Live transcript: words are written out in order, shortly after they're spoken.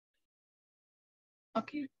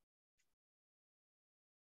Okay.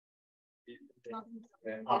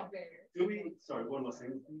 Do we, sorry, one last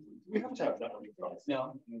thing. Do we have to have that on the front?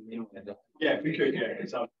 No. Yeah, we could, yeah.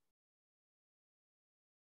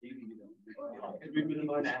 Could we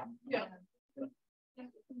minimize that? Yeah.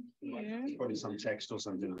 Probably some text or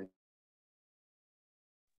something like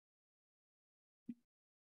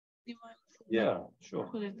that. Yeah, sure.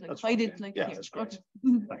 Put it like, That's hide right. it like Yeah, here. that's great.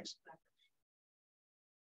 Okay. Thanks.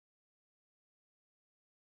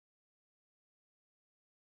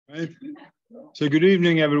 Right. So good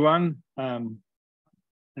evening, everyone. And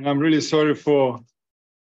I'm really sorry for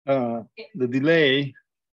the delay.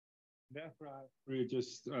 Therefore, I really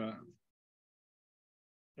just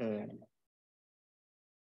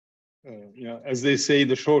as they say,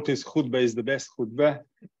 the shortest khutbah is the best khutbah.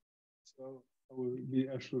 So I will be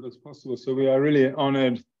as short as possible. So we are really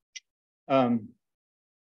honored for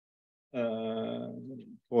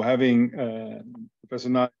having Professor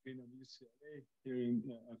Naveena of UCLA here in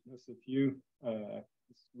at SFU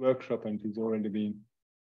this workshop, and he's already been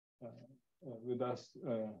with us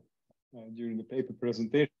during the paper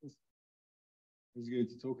presentations. He's going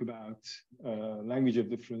to talk about language of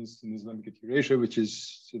difference in Islamicate Eurasia, which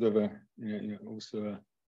is sort of also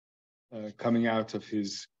coming out of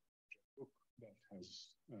his book that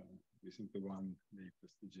has recently won the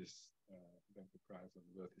prestigious Bentley Prize of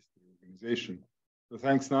the World History Organization. So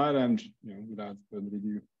thanks, Nile, and without further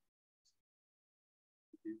ado.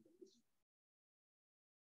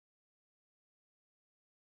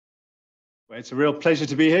 Well, it's a real pleasure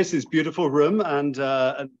to be here. It's this beautiful room, and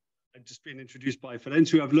I've just been introduced by Ferenc,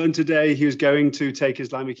 who I've learned today he was going to take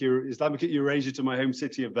Islamicate Eurasia to my home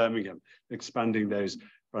city of Birmingham, expanding those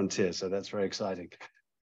frontiers. So that's very exciting.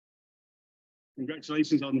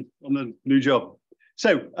 Congratulations on the new job.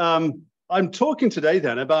 So I'm talking today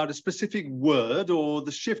then about a specific word, or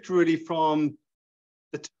the shift really from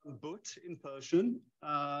the term but in Persian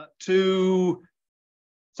to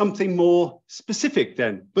something more specific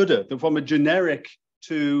then, Buddha, from a generic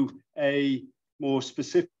to a more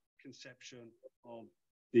specific conception of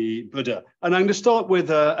the Buddha. And I'm going to start with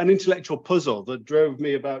an intellectual puzzle that drove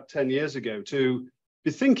me about 10 years ago to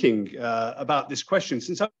be thinking about this question,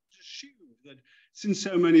 since I assumed that since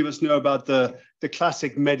so many of us know about the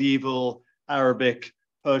classic medieval Arabic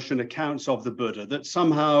Persian accounts of the Buddha, that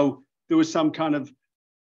somehow there was some kind of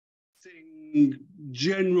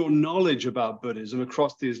general knowledge about Buddhism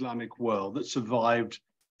across the Islamic world that survived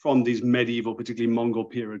from these medieval, particularly Mongol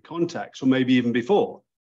period contacts, or maybe even before.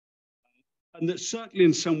 And that certainly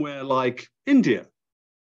in somewhere like India,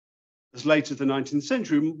 as late as the 19th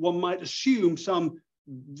century, one might assume some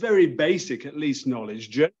very basic, at least knowledge,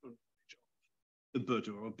 general knowledge of the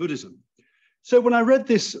Buddha or Buddhism. So when I read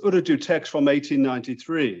this Urdu text from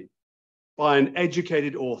 1893 by an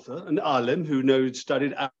educated author, an alim who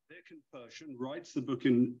studied Arabic and Persian, writes the book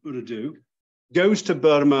in Urdu, goes to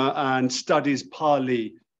Burma and studies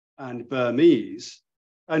Pali and Burmese,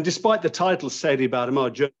 and despite the title Sadi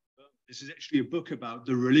Badamar, this is actually a book about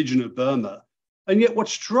the religion of Burma. And yet what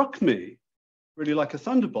struck me, really like a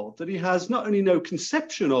thunderbolt, that he has not only no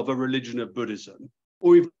conception of a religion of Buddhism,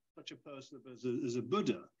 or even such a person as a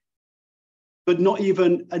Buddha, but not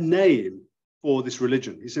even a name for this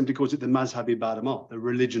religion. He simply calls it the Mazhabi Badamar, the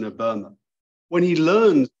religion of Burma. When he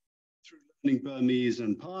learns, through learning Burmese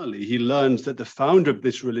and Pali, he learns that the founder of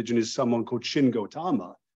this religion is someone called Shin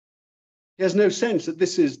Gautama. He has no sense that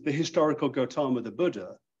this is the historical Gautama, the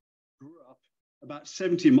Buddha, grew up about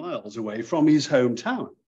 70 miles away from his hometown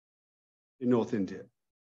in North India.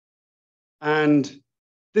 And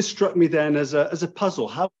this struck me then as a puzzle.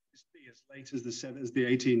 How could this be as late as the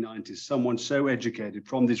 1890s, someone so educated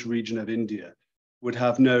from this region of India would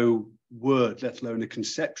have no word, let alone a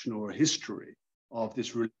conception or a history of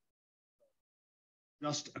this religion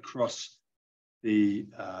just across the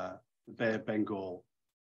Bay of Bengal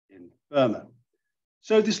in Burma.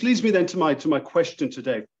 So this leads me then to my question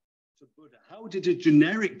today. To Buddha, how did a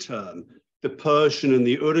generic term, the Persian and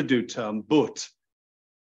the Urdu term, but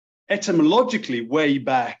etymologically way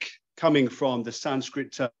back, coming from the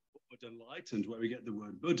Sanskrit term enlightened, where we get the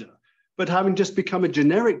word Buddha, but having just become a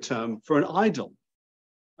generic term for an idol?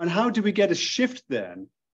 And how do we get a shift then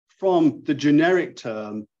from the generic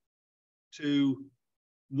term to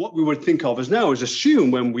what we would think of as now, as assume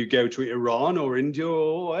when we go to Iran or India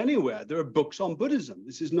or anywhere, there are books on Buddhism.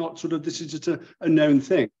 This is not this is just a known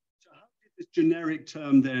thing. So how did this generic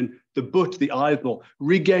term then, the Buddha, the idol,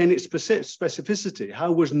 regain its specificity?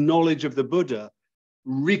 How was knowledge of the Buddha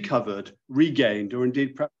recovered, regained, or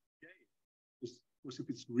indeed perhaps regained? Of course, if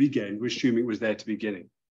it's regained, we're assuming it was there in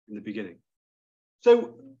the beginning.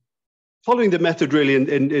 So following the method really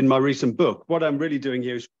in my recent book, what I'm really doing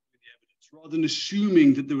here is the evidence, rather than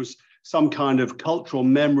assuming that there was some kind of cultural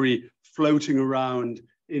memory floating around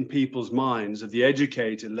in people's minds of the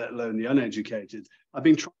educated, let alone the uneducated. I've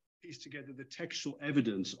been trying to piece together the textual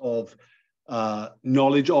evidence of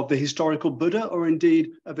knowledge of the historical Buddha, or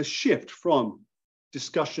indeed of a shift from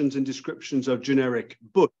discussions and descriptions of generic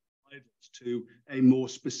Buddha to a more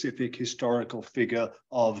specific historical figure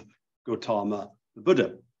of Gautama the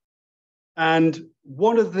Buddha. And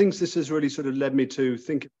one of the things this has really sort of led me to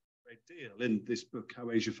think a great deal in this book,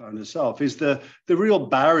 How Asia Found Herself, is the real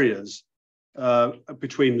barriers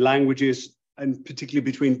between languages and particularly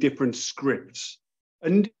between different scripts.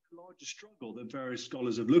 And the larger struggle that various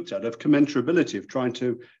scholars have looked at of commensurability, of trying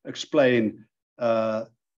to explain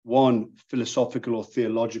one philosophical or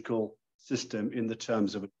theological system in the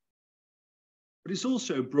terms of it. But it's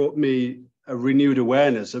also brought me a renewed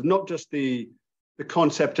awareness of not just the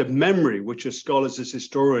concept of memory, which as scholars, as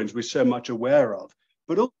historians, we're so much aware of,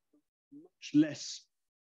 but also much less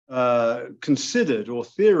considered or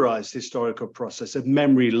theorized historical process of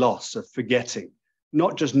memory loss, of forgetting,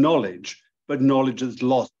 not just knowledge, but knowledge that's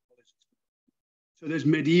lost. So there's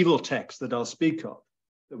medieval texts that I'll speak of,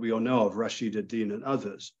 that we all know of, Rashid ad-Din and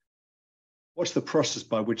others. What's the process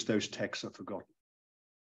by which those texts are forgotten?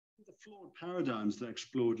 The flawed paradigms that I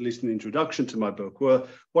explored, at least in the introduction to my book, were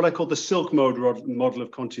what I call the Silk model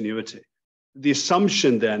of continuity. The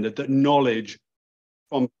assumption then that knowledge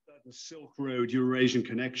from certain Silk Road Eurasian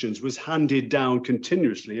connections was handed down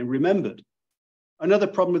continuously and remembered. Another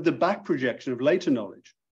problem with the back projection of later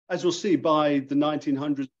knowledge. As we'll see, by the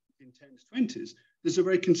 1900s, 1910s, 20s, there's a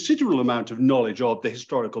very considerable amount of knowledge of the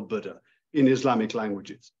historical Buddha in Islamic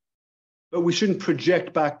languages. But we shouldn't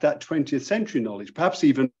project back that 20th century knowledge, perhaps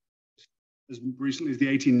even as recently as the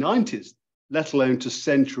 1890s, let alone to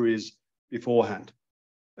centuries beforehand.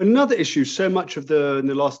 Another issue, so much of in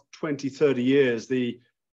the last 20, 30 years, the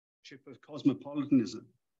shift of cosmopolitanism,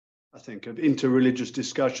 I think, of interreligious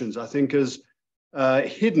discussions, I think has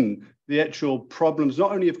hidden the actual problems,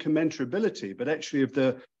 not only of commensurability, but actually of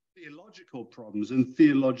the theological problems and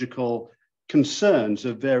theological concerns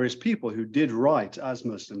of various people who did write as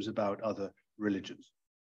Muslims about other religions.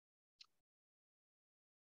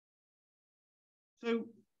 So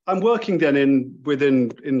I'm working then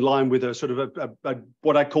in line with a sort of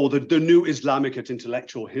what I call the new Islamicate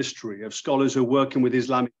intellectual history of scholars who are working with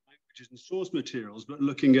Islamic languages and source materials, but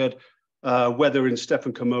looking at whether in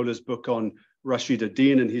Stefan Komola's book on Rashid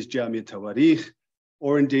ad-Din and his Jami' Tawarikh,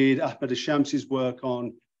 or indeed Ahmed Shamsi's work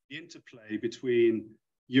on the interplay between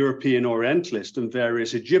European Orientalists and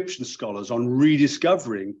various Egyptian scholars on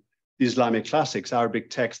rediscovering the Islamic classics,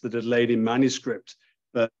 Arabic texts that had laid in manuscript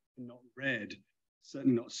but not read,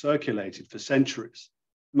 certainly not circulated for centuries.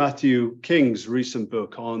 Matthew King's recent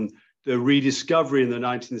book on the rediscovery in the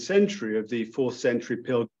 19th century of the 4th century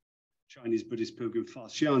Chinese Buddhist pilgrim Fa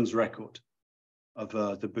Xian's record of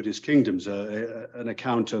the Buddhist kingdoms, an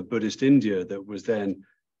account of Buddhist India that was then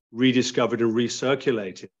rediscovered and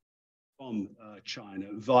recirculated from China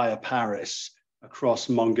via Paris, across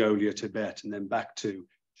Mongolia, Tibet, and then back to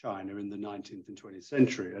China in the 19th and 20th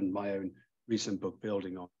century, and my own recent book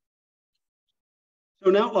building on. So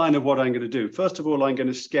an outline of what I'm going to do. First of all, I'm going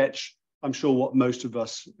to sketch, I'm sure what most of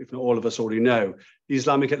us, if not all of us already know, the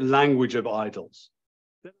Islamic language of idols.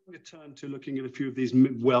 Then I'm going to turn to looking at a few of these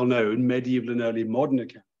well-known medieval and early modern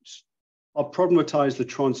accounts. I'll problematize the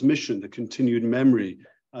transmission, the continued memory,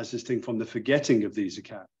 as distinct from the forgetting of these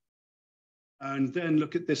accounts. And then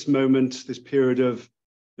look at this moment, this period of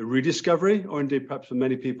the rediscovery, or indeed perhaps for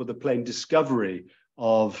many people, the plain discovery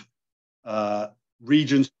of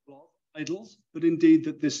regions of idols, but indeed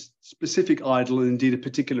that this specific idol and indeed a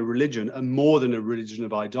particular religion, and more than a religion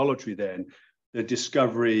of idolatry then, the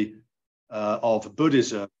discovery of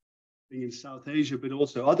Buddhism in South Asia, but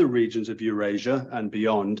also other regions of Eurasia and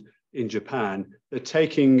beyond in Japan, they're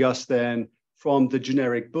taking us then from the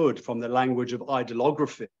generic Bud, from the language of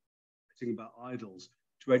idolography, writing about idols,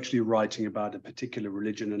 to actually writing about a particular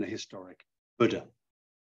religion and a historic Buddha.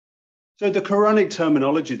 So the Quranic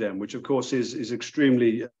terminology then, which of course is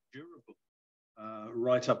extremely durable,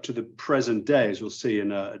 right up to the present day, as we'll see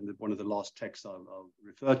in one of the last texts I'll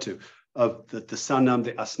refer to, of the Sanam,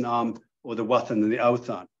 the Asnam, or the Wathan and the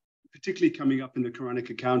Awthan, particularly coming up in the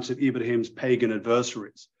Quranic accounts of Ibrahim's pagan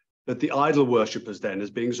adversaries. But the idol worshippers then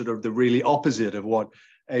as being sort of the really opposite of what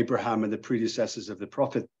Abraham and the predecessors of the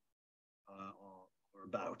prophet are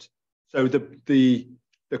about. So the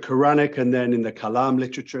Quranic, and then in the Kalam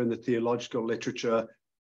literature and the theological literature,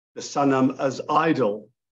 the Sanam as idol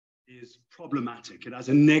is problematic. It has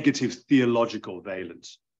a negative theological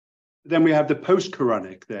valence. Then we have the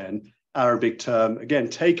post-Quranic then, Arabic term, again,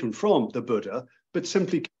 taken from the Buddha, but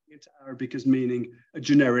simply coming into Arabic as meaning a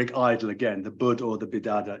generic idol, again, the Bud or the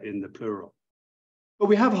Bidada in the plural. But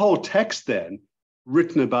we have a whole text then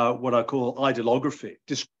written about what I call idolography,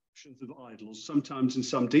 descriptions of idols, sometimes in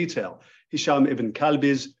some detail. Hisham ibn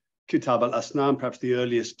Kalbi's Kitab al-Asnam, perhaps the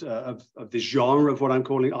earliest of this genre of what I'm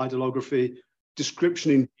calling idolography,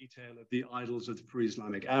 description in detail of the idols of the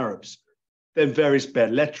pre-Islamic Arabs. Then various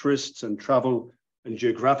belletrists and travel and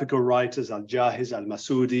geographical writers, Al-Jahiz,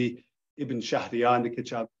 Al-Masudi, Ibn Shahriyan, the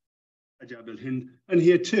Kitab al-Hind, and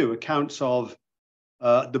here too, accounts of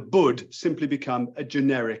the Bud simply become a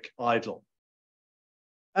generic idol.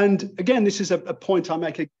 And again, this is a point I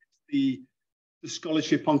make against the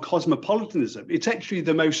scholarship on cosmopolitanism. It's actually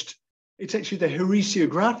the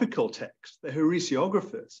heresiographical text, the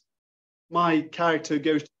heresiographers. My character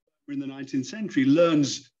goes to in the 19th century,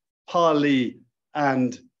 learns Pali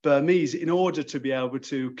and Burmese in order to be able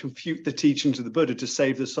to confute the teachings of the Buddha to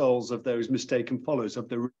save the souls of those mistaken followers of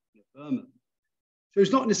the religion of Burma. So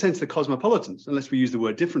it's not in a sense the cosmopolitans, unless we use the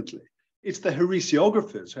word differently. It's the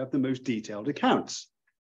heresiographers who have the most detailed accounts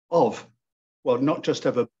of, well, not just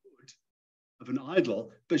of an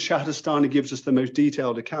idol, but Shahrastani gives us the most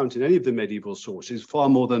detailed account in any of the medieval sources, far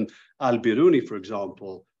more than Al-Biruni, for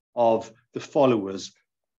example, of the followers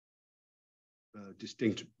a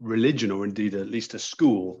distinct religion, or indeed at least a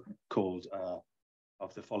school called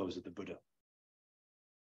of the followers of the Buddha.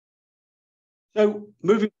 So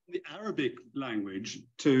moving from the Arabic language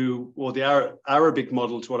to, or the Arabic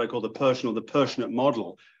model to what I call the Persian or the Persianate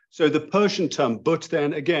model. So the Persian term but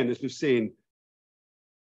then, again, as we've seen,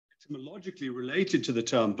 etymologically related to the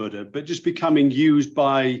term Buddha, but just becoming used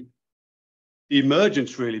by the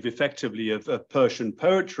emergence really effectively of Persian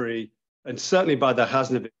poetry, and certainly by the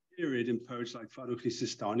Ghaznavid period in poets like Farrukh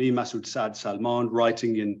Sistani, Masud Sa'd Salman,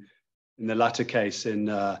 writing in the latter case in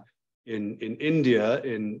India,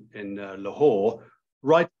 in Lahore,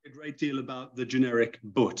 writing a great deal about the generic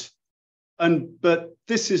but. But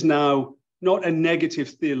this is now not a negative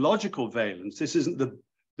theological valence. This isn't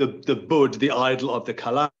the Bud, the idol of the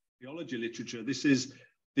Kalam theology literature. This is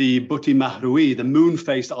the Buti Mahrui, the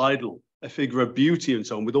moon-faced idol, a figure of beauty and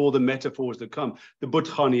so on, with all the metaphors that come. The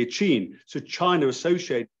But-Khani Chin, so China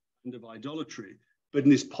associated with of idolatry, but in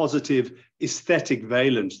this positive aesthetic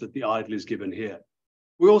valence that the idol is given here.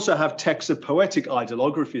 We also have texts of poetic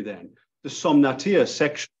idolography then, the Somnatiya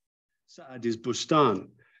section, Sa'adi's Bustan.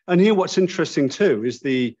 And here what's interesting too is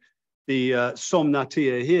the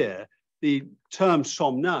Somnatiya here, the term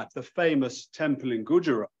Somnath, the famous temple in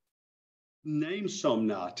Gujarat, name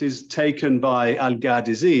Somnath is taken by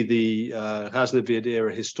Al-Ghadizi, the Ghaznavid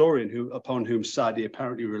era historian upon whom Sa'di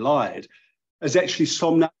apparently relied, as actually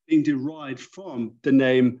Somnath being derived from the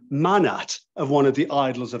name Manat of one of the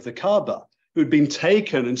idols of the Kaaba, who had been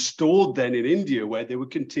taken and stored then in India where they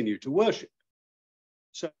would continue to worship.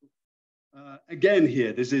 So again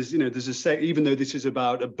here, this is, even though this is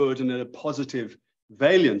about a burden and a positive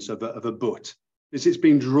valence of a but, it's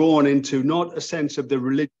being drawn into not a sense of the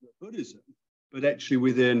religion of Buddhism, but actually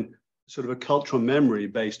within sort of a cultural memory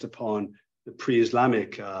based upon the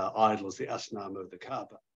pre-Islamic idols, the Asnam of the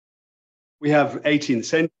Kaaba. We have 18th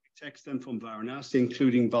century texts then from Varanasi,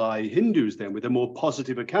 including by Hindus then, with the more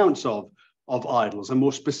positive accounts of idols and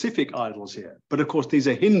more specific idols here. But of course, these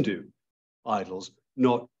are Hindu idols,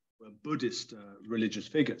 not Buddhist religious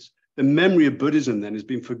figures. The memory of Buddhism then has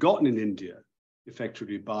been forgotten in India,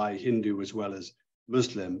 effectively by Hindu as well as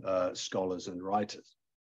Muslim scholars and writers.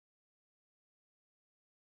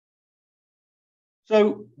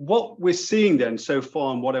 So what we're seeing then so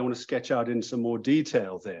far, and what I want to sketch out in some more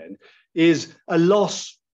detail then, is a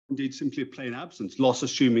loss, indeed simply a plain absence, loss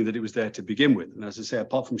assuming that it was there to begin with. And as I say,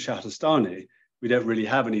 apart from Shahrastani, we don't really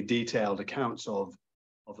have any detailed accounts of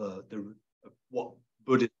what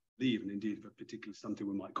Buddhists believe, and indeed of particularly something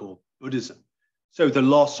we might call Buddhism. So the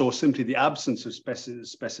loss or simply the absence of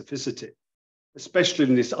specificity, especially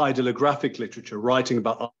in this idolographic literature, writing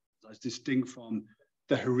about idols as distinct from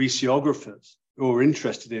the heresiographers who are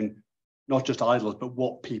interested in not just idols, but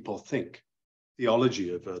what people think,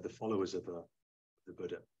 theology of the followers of the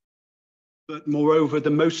Buddha. But moreover, the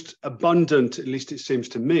most abundant, at least it seems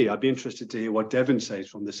to me, I'd be interested to hear what Devin says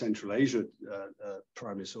from the Central Asia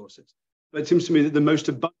primary sources. But it seems to me that the most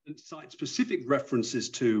abundant site-specific references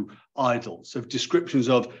to idols, of descriptions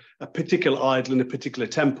of a particular idol in a particular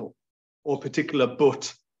temple, or a particular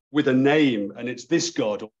but with a name, and it's this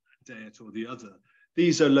god or that deity or the other.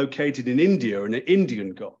 These are located in India and are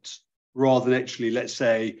Indian gods, rather than actually, let's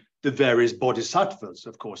say, the various bodhisattvas,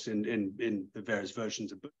 of course, in the various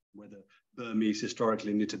versions of Buddhism, whether Burmese,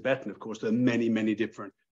 historically, and Tibetan, of course, there are many, many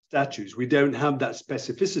different statues. We don't have that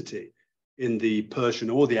specificity in the Persian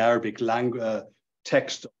or the Arabic language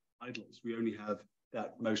text of idols. We only have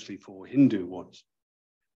that mostly for Hindu ones.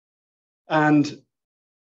 And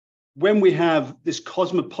when we have this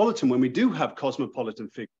cosmopolitan, when we do have cosmopolitan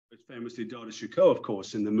figures, famously Dada Shikoh, of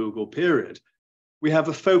course, in the Mughal period, we have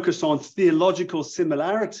a focus on theological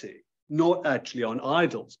similarity, not actually on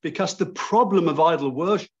idols, because the problem of idol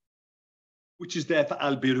worship, which is there for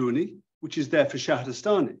Al-Biruni, which is there for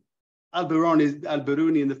Shahrastani,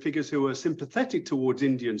 Al-Biruni and the figures who are sympathetic towards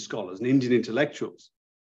Indian scholars and Indian intellectuals,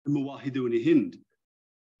 the Muwahidun Hind,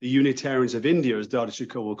 the Unitarians of India, as Dada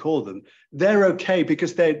Shikoh will call them, they're okay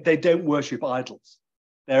because they don't worship idols.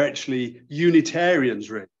 They're actually Unitarians,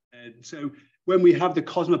 really. And so when we have the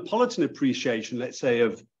cosmopolitan appreciation, let's say,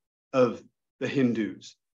 of the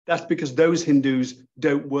Hindus, that's because those Hindus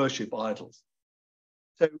don't worship idols.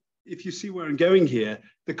 So if you see where I'm going here,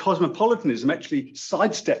 the cosmopolitanism actually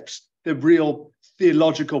sidesteps the real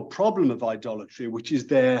theological problem of idolatry, which is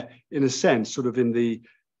there, in a sense, sort of in the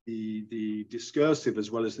discursive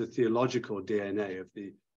as well as the theological DNA of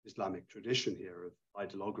the Islamic tradition here of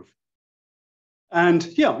idolography. And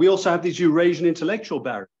yeah, we also have these Eurasian intellectual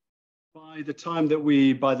barriers. By the time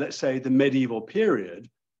that by let's say the medieval period,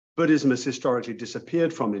 Buddhism has historically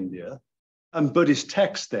disappeared from India, and Buddhist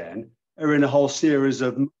texts then are in a whole series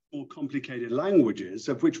of more complicated languages,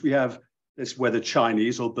 of which we have, whether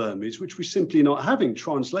Chinese or Burmese, which we're simply not having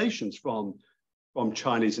translations from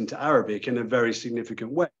Chinese into Arabic in a very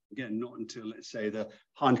significant way. Again, not until, let's say, the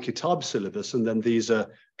Han Kitab syllabus, and then these are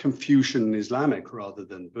Confucian and Islamic rather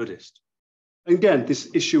than Buddhist. And again, this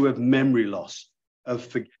issue of memory loss, of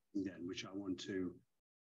forgetting, then, which I want to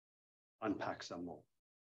unpack some more.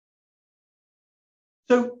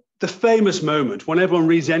 So the famous moment, when everyone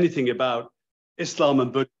reads anything about Islam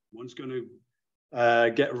and Buddhism, one's going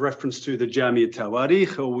to get reference to the Jami'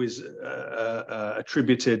 Tawarikh, always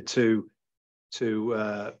attributed to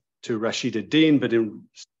Rashid ad-Din, but in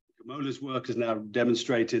Kamola's work has now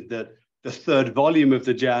demonstrated that the third volume of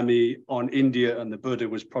the Jami on India and the Buddha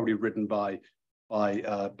was probably written by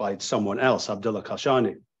someone else, Abdullah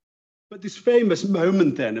Kashani. But this famous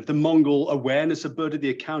moment then of the Mongol awareness of Buddha, the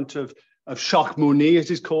account of Shakyamuni,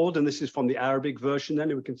 as it's called, and this is from the Arabic version then,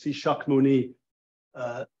 and we can see Shakyamuni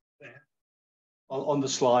there on the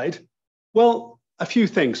slide. Well, a few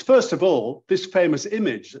things. First of all, this famous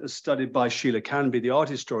image, as studied by Sheila Canby, the art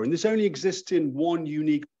historian, this only exists in one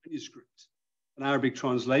unique manuscript, an Arabic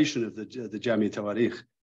translation of the Jami' Tawarikh.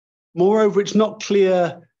 Moreover, it's not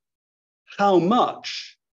clear how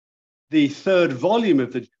much the third volume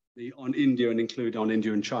of the on India and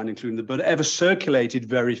China, including the Buddha, ever circulated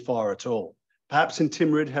very far at all. Perhaps in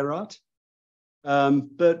Timurid Herat,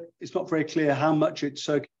 but it's not very clear how much it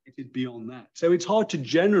circulated beyond that. So it's hard to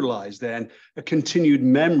generalize then a continued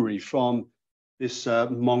memory from this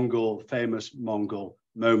famous Mongol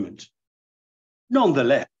moment.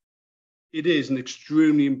 Nonetheless, it is an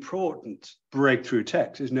extremely important breakthrough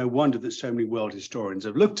text. There's no wonder that so many world historians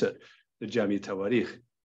have looked at the Jami' Tawarikh.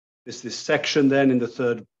 There's this section then in the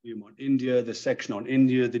third volume on India, the section on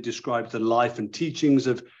India that describes the life and teachings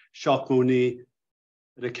of Shakyamuni,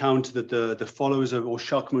 an account that the followers of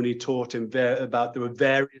Shakyamuni taught him about there were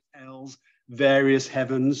various hells, various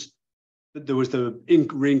heavens, that there was the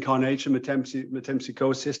reincarnation,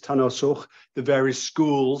 metempsychosis, Tanasuch, the various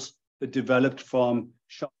schools that developed from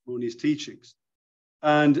Shakyamuni's teachings.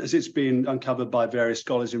 And as it's been uncovered by various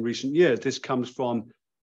scholars in recent years, this comes from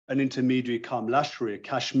an intermediary Kamlashri, a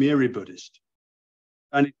Kashmiri Buddhist.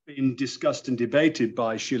 And it's been discussed and debated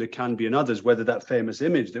by Sheila Canby and others whether that famous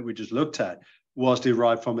image that we just looked at was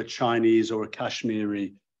derived from a Chinese or a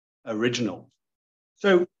Kashmiri original.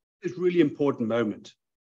 So it's a really important moment.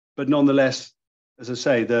 But nonetheless, as I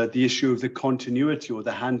say, the issue of the continuity or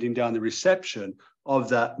the handing down the reception of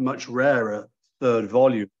that much rarer third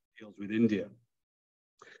volume deals with India.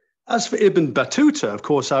 As for Ibn Battuta, of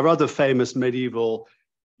course, our other famous medieval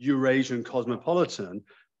Eurasian cosmopolitan,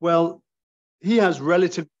 well, he has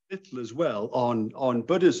relatively little as well on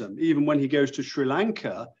Buddhism. Even when he goes to Sri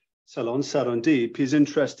Lanka, Ceylon, Sarandip, he's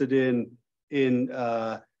interested in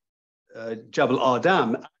Jabal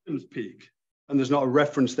Adam, Adam's Peak, and there's not a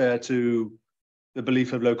reference there to the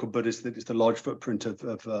belief of local Buddhists that it's the large footprint of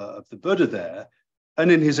the Buddha there.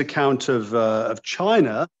 And in his account of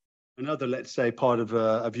China, another, let's say, part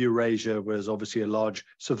of Eurasia, where there's obviously a large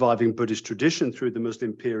surviving Buddhist tradition through the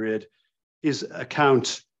Muslim period, his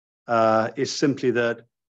account is simply that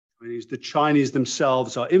the Chinese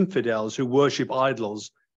themselves are infidels who worship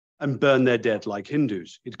idols and burn their dead like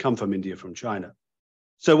Hindus. He'd come from India, from China.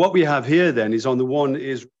 So what we have here then is, on the one,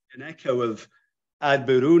 is an echo of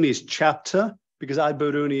Ad-Biruni's chapter, because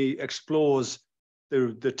Ad-Biruni explores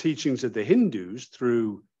the teachings of the Hindus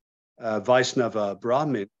through Vaishnava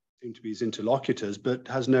Brahmin seem to be his interlocutors, but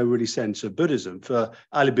has no really sense of Buddhism. For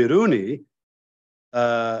Al-Biruni,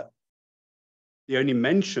 the only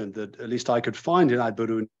mention that at least I could find in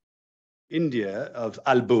Al-Biruni, India, of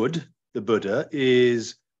Al-Bud, the Buddha,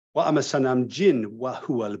 is Wa'amasanam Jin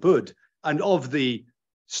Wahu Al-Bud, and of the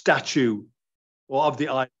statue or of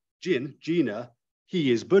the Jin, Jina,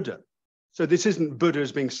 he is Buddha. So this isn't Buddha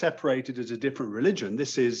as being separated as a different religion.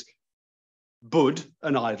 This is Bud,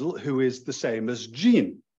 an idol, who is the same as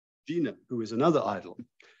Jina, who is another idol.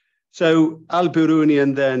 So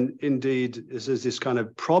Al-Biruni then indeed is this kind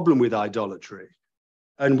of problem with idolatry.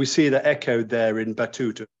 And we see that echoed there in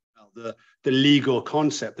Batuta, the legal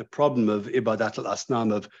concept, the problem of ibadat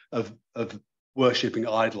al-asnam, of worshipping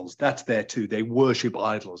idols. That's there too. They worship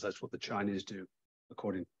idols. That's what the Chinese do,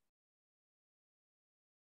 according.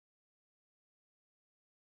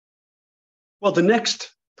 Well, the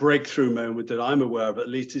next breakthrough moment that I'm aware of, at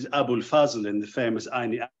least, is Abul Fazl in the famous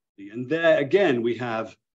Aini Akbari. And there again, we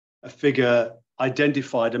have a figure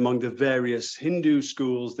identified among the various Hindu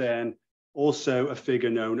schools, then also a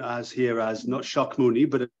figure known as here as not Shakyamuni,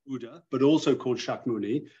 but a Buddha, but also called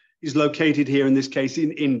Shakyamuni. He's located here in this case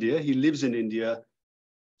in India. He lives in India.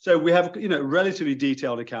 So we have, a relatively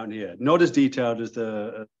detailed account here, not as detailed as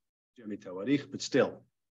the Jami Tawarikh, but still.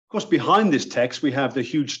 Of course, behind this text, we have the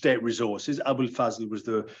huge state resources. Abul Fazl was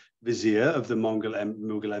the vizier of the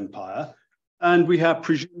Mughal Empire. And we have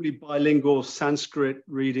presumably bilingual Sanskrit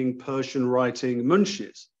reading, Persian writing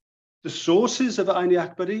munshis. The sources of Aini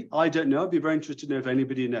Akbari, I don't know. I'd be very interested to know if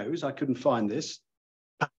anybody knows. I couldn't find this.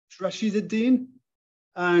 Rashid ad-Din,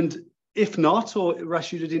 and if not, or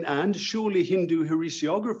Rashid ad-Din and, surely Hindu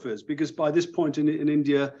harissiographers, because by this point in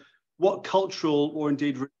India, what cultural or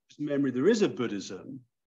indeed religious memory there is of Buddhism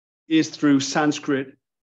is through Sanskrit,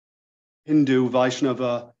 Hindu,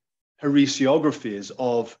 Vaishnava harisciographies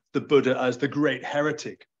of the Buddha as the great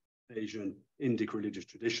heretic of Asian Indic religious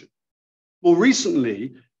tradition. More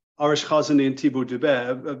recently, Arish Khazani and Thibaut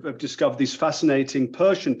Dubert have discovered these fascinating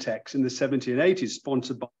Persian texts in the 1780s,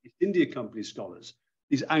 sponsored by East India Company scholars,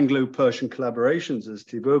 these Anglo-Persian collaborations, as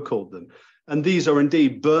Thibaut called them. And these are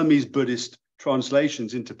indeed Burmese Buddhist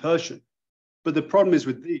translations into Persian. But the problem is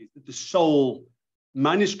with these, that the sole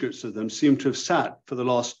manuscripts of them seem to have sat for the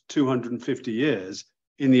last 250 years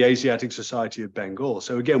in the Asiatic Society of Bengal.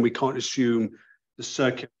 So again, we can't assume the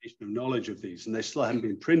circulation of knowledge of these, and they still haven't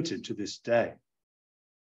been printed to this day.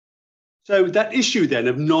 So that issue then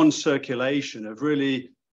of non-circulation, of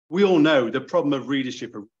really, we all know the problem of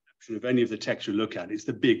readership or reception of any of the texts you look at. It's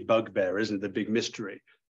the big bugbear, isn't it? The big mystery.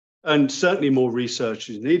 And certainly more research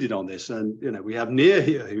is needed on this. And, we have Nir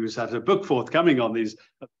here, who's had a book forthcoming on these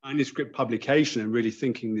manuscript publication and really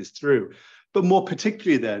thinking this through. But more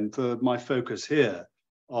particularly then, for my focus here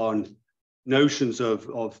on notions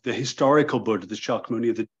of the historical Buddha, the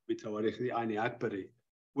Shakyamuni, the Aini Akbari,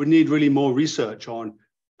 would need really more research on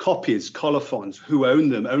copies, colophons, who own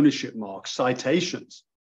them, ownership marks, citations,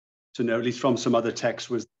 to know, at least from some other texts,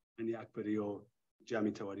 was Aini Akbari or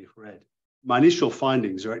Jami Tawarikh read. My initial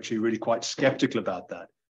findings are actually really quite skeptical about that,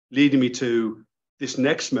 leading me to this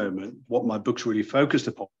next moment, what my book's really focused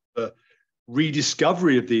upon, the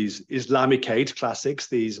rediscovery of these Islamicate classics,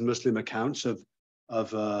 these Muslim accounts of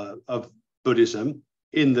Buddhism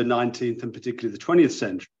in the 19th and particularly the 20th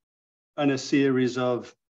century, and a series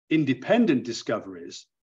of independent discoveries,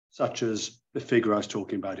 such as the figure I was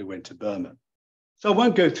talking about who went to Burma. So I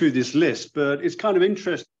won't go through this list, but it's kind of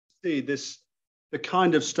interesting to see the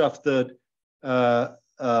kind of stuff that that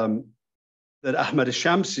Ahmad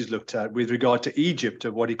Shamsi's looked at with regard to Egypt,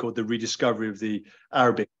 of what he called the rediscovery of the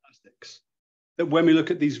Arabic classics. That when we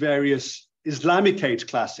look at these various Islamicate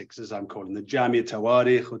classics, as I'm calling the Jami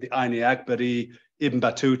Tawarikh or the Aini Akbari, Ibn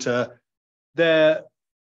Battuta, they're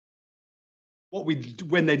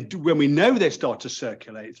when we know they start to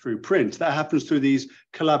circulate through print, that happens through these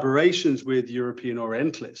collaborations with European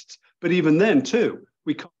Orientalists. But even then, too,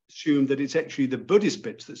 we can't assume that it's actually the Buddhist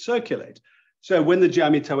bits that circulate. So when the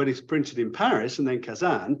Jami Tawarikh is printed in Paris and then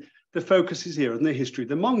Kazan, the focus is here on the history of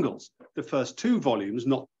the Mongols, the first two volumes,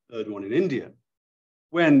 not the third one in India.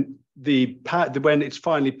 When it's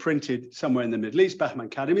finally printed somewhere in the Middle East, Bahman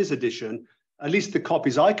Kadimi's edition, at least the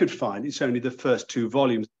copies I could find, it's only the first two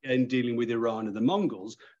volumes, again dealing with Iran and the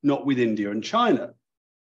Mongols, not with India and China.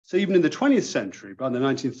 So even in the 20th century, by the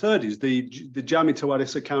 1930s, the Jami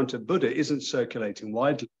Tawarikh's account of Buddha isn't circulating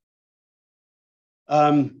widely.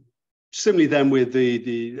 Similarly then with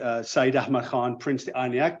the Sayyid Ahmad Khan prints the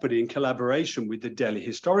Aini Akbari in collaboration with the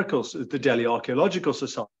Delhi Archaeological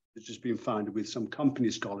Society, which has been founded with some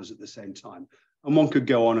company scholars at the same time. And one could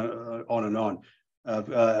go on and on.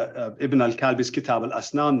 Ibn al-Kalbi's Kitab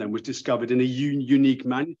al-Asnan then was discovered in a unique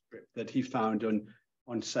manuscript that he found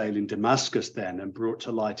on sale in Damascus then and brought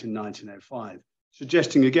to light in 1905,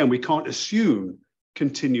 suggesting again we can't assume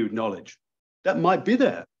continued knowledge. That might be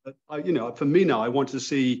there, but for me now I want to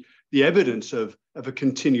see the evidence of a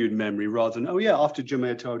continued memory rather than, oh yeah, after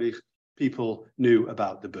Jama'at Tarikh people knew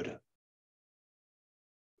about the Buddha.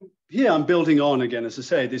 Here I'm building on again, as I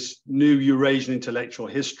say, this new Eurasian intellectual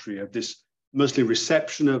history of this Muslim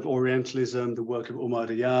reception of Orientalism, the work of Umar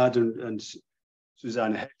Riyad and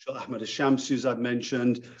Susanna Heschel, Ahmad Shamsi, as I've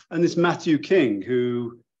mentioned, and this Matthew King,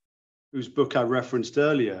 whose book I referenced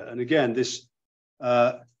earlier. And again, this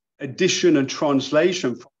edition and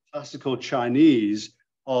translation from classical Chinese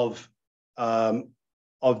of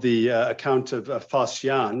the account of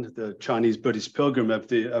Faxian, the Chinese Buddhist pilgrim of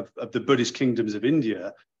the Buddhist kingdoms of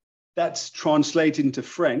India. That's translated into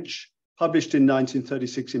French, published in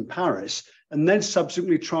 1936 in Paris, and then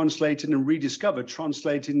subsequently translated and rediscovered,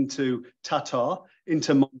 translated into Tatar,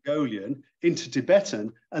 into Mongolian, into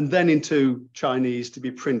Tibetan, and then into Chinese to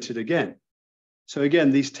be printed again. So again,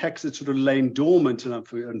 these texts had sort of lain dormant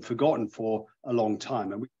and forgotten for a long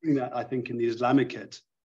time. And we see that, I think, in the Islamicate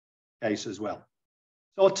case as well.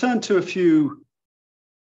 So I'll turn to a few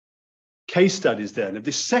case studies then of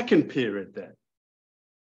this second period then.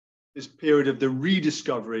 This period of the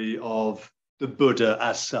rediscovery of the Buddha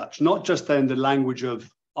as such, not just then the language of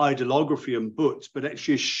idolography and Buddhs, but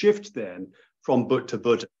actually a shift then from Buddha to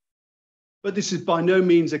Buddha. But this is by no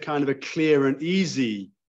means a kind of a clear and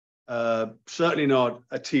easy, certainly not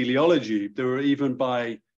a teleology. There were, even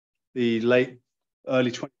by the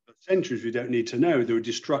early 21st centuries, we don't need to know, there were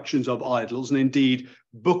destructions of idols and indeed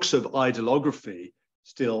books of idolography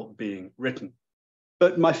still being written.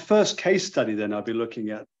 But my first case study then I'll be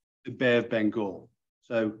looking at the Bay of Bengal.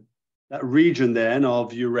 So that region then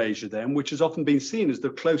of Eurasia then, which has often been seen as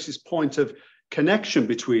the closest point of connection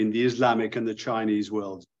between the Islamic and the Chinese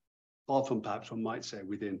worlds, apart from perhaps one might say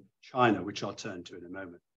within China, which I'll turn to in a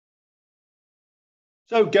moment.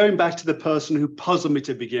 So going back to the person who puzzled me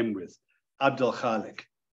to begin with, Abd al-Khaliq.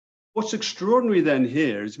 What's extraordinary then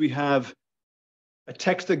here is we have a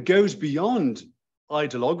text that goes beyond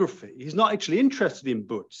idolography. He's not actually interested in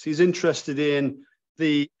Buddhas. He's interested in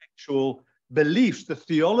the actual beliefs, the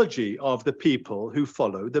theology of the people who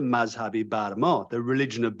follow the Mazhabi Burma, the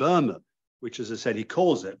religion of Burma, which, as I said, he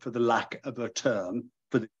calls it for the lack of a term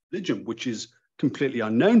for the religion, which is completely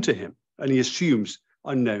unknown to him, and he assumes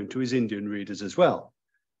unknown to his Indian readers as well.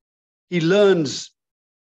 He learns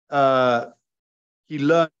Burmese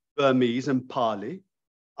and Pali.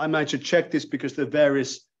 I managed to check this because the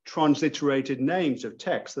various transliterated names of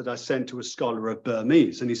texts that I sent to a scholar of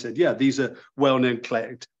Burmese, and he said, yeah, these are well-known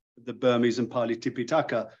texts, the Burmese and Pali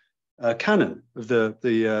Tipitaka canon of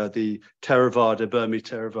the Theravada, Burmese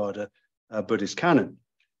Theravada Buddhist canon.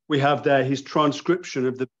 We have there his transcription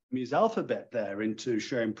of the Burmese alphabet there into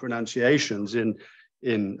showing pronunciations in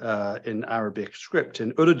Arabic script,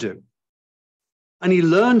 in Urdu. And he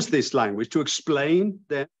learns this language to explain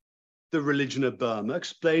the religion of Burma,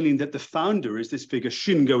 explaining that the founder is this figure,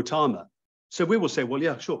 Shin Gautama. So we will say, well,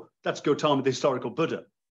 yeah, sure, that's Gautama, the historical Buddha.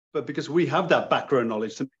 But because we have that background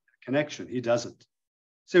knowledge to make that connection, he doesn't.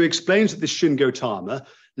 So he explains that this Shin Gautama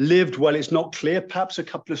lived, well, it's not clear, perhaps a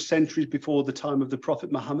couple of centuries before the time of the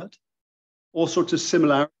Prophet Muhammad. All sorts of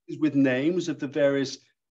similarities with names of the various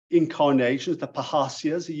incarnations, the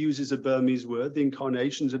Pahasyas, he uses a Burmese word, the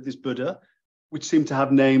incarnations of this Buddha, which seem to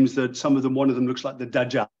have names that one of them looks like the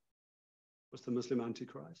Dajjal. What's the Muslim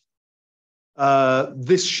Antichrist?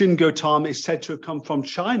 This Shin Gautama is said to have come from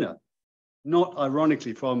China, not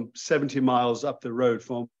ironically from 70 miles up the road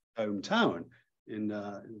from hometown in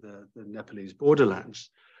the Nepalese borderlands.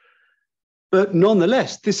 But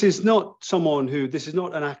nonetheless, this is not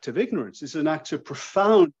an act of ignorance. This is an act of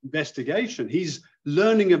profound investigation. He's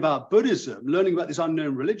learning about Buddhism, learning about this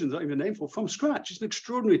unknown religion, not even a name for, from scratch. It's an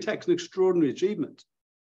extraordinary text, an extraordinary achievement.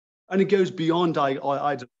 And it goes beyond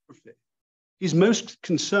iconography. He's most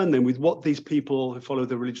concerned then with what these people who follow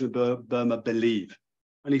the religion of Burma believe.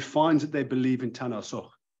 And he finds that they believe in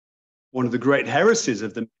Tanasukh, one of the great heresies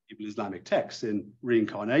of the medieval Islamic texts in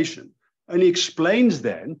reincarnation. And he explains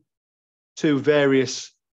then to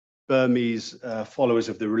various Burmese followers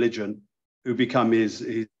of the religion who become his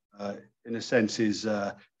in a sense, his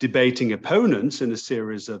debating opponents in a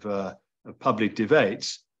series of public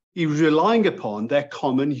debates. He's relying upon their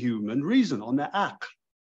common human reason, on their aql.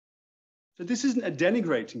 So this isn't a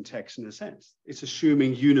denigrating text in a sense. It's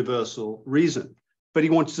assuming universal reason. But he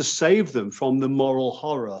wants to save them from the moral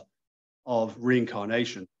horror of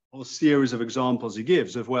reincarnation. A series of examples he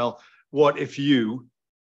gives of, well, what if you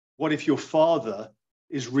What if your father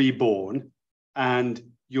is reborn and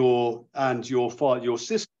your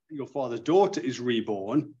sister, your father's daughter is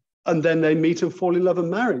reborn, and then they meet and fall in love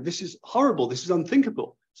and marry? This is horrible. This is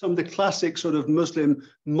unthinkable. Some of the classic sort of Muslim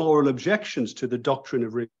moral objections to the doctrine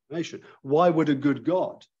of reincarnation. Why would a good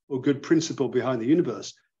God or good principle behind the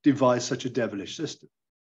universe devise such a devilish system?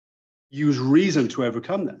 Use reason to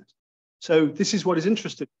overcome that. So this is what is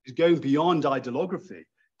interesting, is going beyond ideography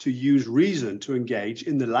to use reason to engage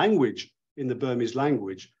in the language, in the Burmese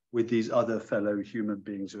language, with these other fellow human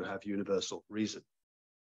beings who have universal reason.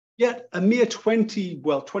 Yet a mere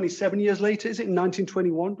 27 years later, is it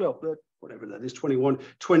 1921? Well, whatever that is,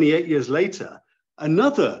 28 years later,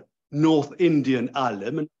 another North Indian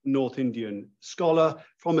alim, a North Indian scholar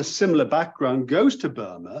from a similar background, goes to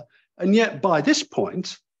Burma. And yet by this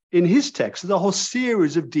point, in his text, there's a whole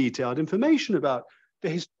series of detailed information about the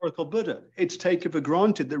historical Buddha. It's taken for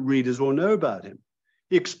granted that readers will know about him.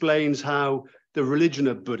 He explains how the religion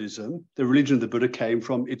of Buddhism, the religion of the Buddha, came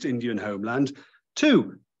from its Indian homeland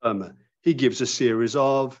to Burma. He gives a series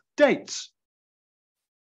of dates.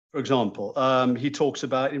 For example, he talks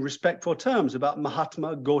about, in respectful terms, about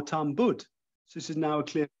Mahatma Gautam Buddha. So this is now a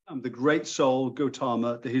clear term. The great soul,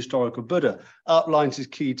 Gautama, the historical Buddha, outlines his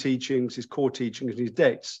key teachings, his core teachings, and his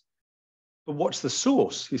dates. But what's the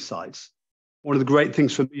source he cites? One of the great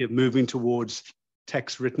things for me of moving towards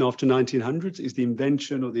texts written after 1900s is the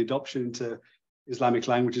invention or the adoption into Islamic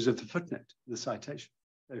languages of the footnote, the citation.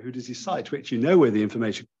 So who does he cite? We actually know where the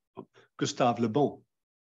information comes from. Gustave Le Bon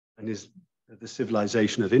and The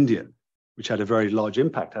Civilization of India, which had a very large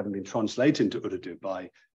impact, having been translated into Urdu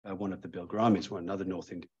by one of the Bilgramis, another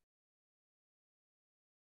North Indian.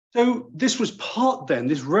 So this was part then,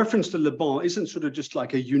 this reference to Le Bon isn't sort of just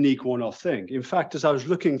like a unique one-off thing. In fact, as I was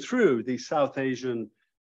looking through the South Asian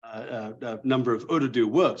number of Urdu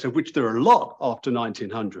works, of which there are a lot after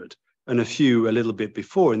 1900, and a few a little bit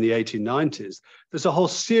before in the 1890s, there's a whole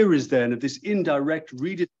series then of this indirect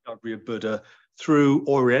rediscovery of Buddha through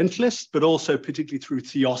Orientalists, but also particularly through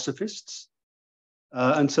Theosophists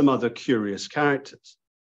and some other curious characters.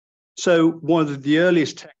 So one of the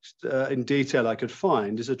earliest texts in detail I could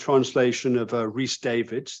find is a translation of Rhys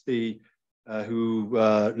Davids, who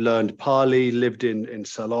learned Pali, lived in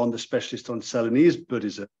Ceylon, the specialist on Ceylonese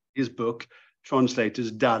Buddhism. His book translated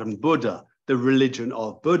as Dharma Buddha, the religion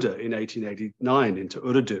of Buddha, in 1889 into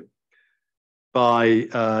Urdu. By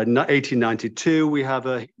 1892, we have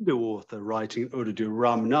a Hindu author writing Urdu,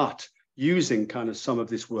 Ramnath, using kind of some of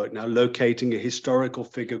this work now, locating a historical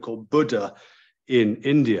figure called Buddha in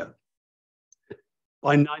India.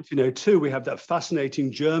 By 1902, we have that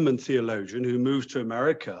fascinating German theologian who moves to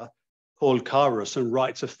America, Paul Karus, and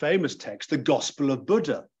writes a famous text, The Gospel of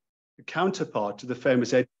Buddha, the counterpart to the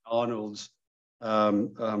famous Edwin Arnold's,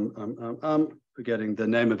 forgetting the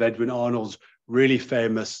name of Edwin Arnold's really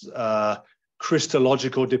famous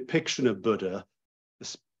Christological depiction of Buddha, the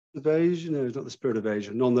Spirit of Asia, no, it's not the Spirit of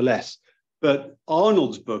Asia, nonetheless. But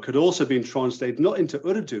Arnold's book had also been translated not into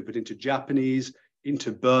Urdu, but into Japanese,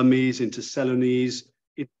 into Burmese, into Ceylonese,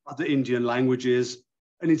 into other Indian languages.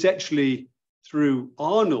 And it's actually through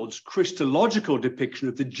Arnold's Christological depiction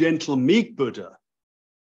of the gentle, meek Buddha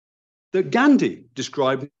that Gandhi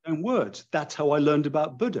described in his own words. That's how I learned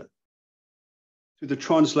about Buddha. Through the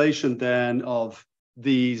translation then of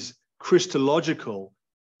these Christological,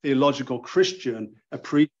 theological Christian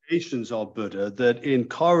appreciations of Buddha that in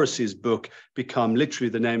Karus's book become literally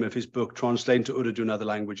the name of his book, translated to Urdu and other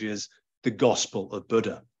languages, The Gospel of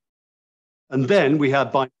Buddha. And then we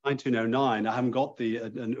have by 1909, I haven't got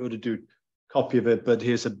an Urdu copy of it, but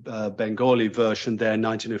here's a Bengali version there,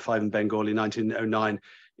 1905 in Bengali, 1909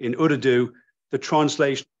 in Urdu, the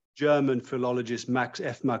translation of German philologist Max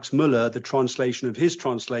Müller, the translation of his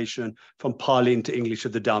translation from Pali into English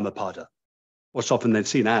of the Dhammapada, what's often then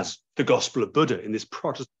seen as the Gospel of Buddha in this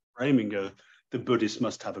Protestant framing of the Buddhists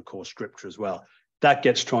must have a core scripture as well. That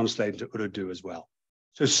gets translated to Urdu as well.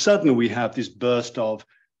 So suddenly we have this burst of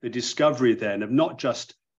the discovery then of not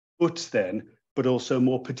just Buddhas then, but also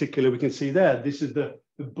more particular, we can see there, this is the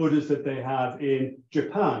Buddhas that they have in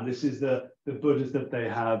Japan. This is the Buddhas that they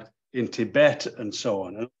have in Tibet and so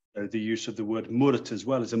on. And the use of the word Murat as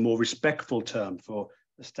well as a more respectful term for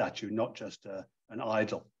a statue, not just an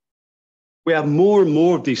idol. We have more and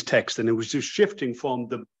more of these texts, and it was just shifting from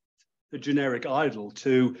the generic idol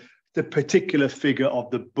to the particular figure of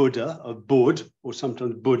the Buddha, of Bud, or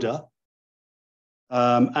sometimes Buddha,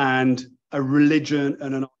 and a religion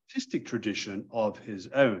and an artistic tradition of his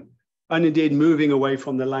own. And indeed moving away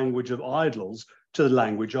from the language of idols to the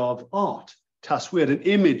language of art. Taswir, an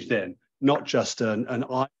image then, not just an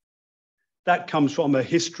idol. That comes from a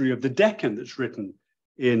history of the Deccan that's written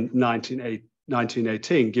in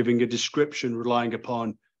 1918, giving a description relying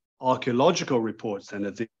upon archaeological reports then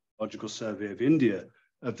of the Archaeological Survey of India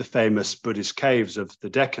of the famous Buddhist caves of the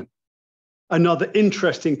Deccan. Another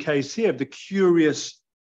interesting case here of the curious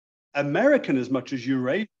American as much as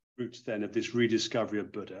Eurasian roots then of this rediscovery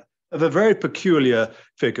of Buddha, of a very peculiar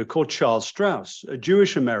figure called Charles Strauss, a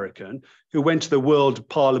Jewish American who went to the World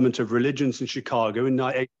Parliament of Religions in Chicago in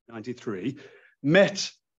 1893,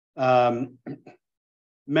 met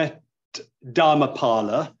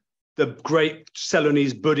Dharmapala, the great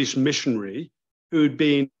Ceylonese Buddhist missionary who'd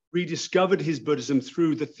been rediscovered his Buddhism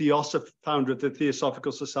through the founder of the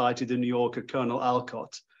Theosophical Society, the New Yorker, Colonel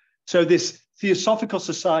Alcott. So this Theosophical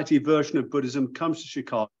Society version of Buddhism comes to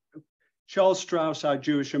Chicago. Charles Strauss, our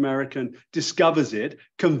Jewish American, discovers it,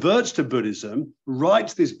 converts to Buddhism,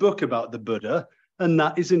 writes this book about the Buddha, and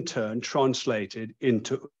that is in turn translated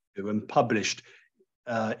into Urdu and published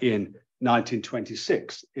in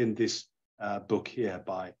 1926 in this book here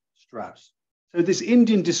by Strauss. So this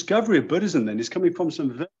Indian discovery of Buddhism then is coming from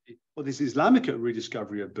some very, or this Islamicate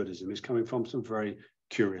rediscovery of Buddhism is coming from some very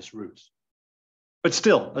curious roots. But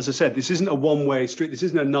still, as I said, this isn't a one-way street. This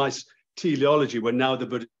isn't a nice teleology where now the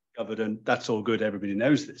Buddha is discovered and that's all good, everybody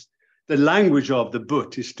knows this. The language of the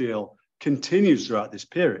Buddha still continues throughout this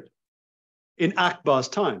period. In Akbar's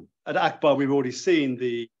time, at Akbar, we've already seen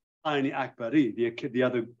the Aini Akbari, the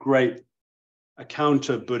other great account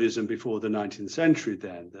of Buddhism before the 19th century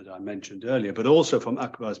then that I mentioned earlier, but also from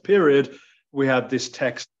Akbar's period, we have this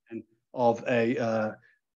text of an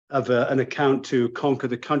account to conquer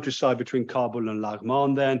the countryside between Kabul and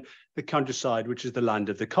Laghman then, the countryside which is the land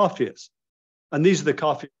of the Kafirs. And these are the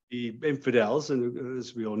Kafir, the infidels, and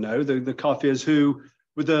as we all know, the Kafirs who,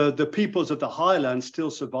 with the peoples of the highlands, still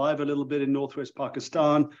survive a little bit in northwest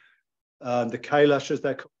Pakistan, the Kailash as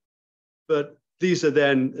they're called, but these are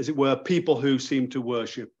then, as it were, people who seem to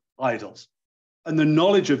worship idols. And the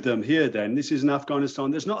knowledge of them here then, this is in Afghanistan,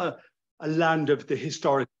 there's not a land of the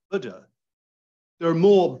historic Buddha. There are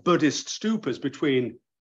more Buddhist stupas between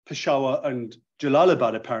Peshawar and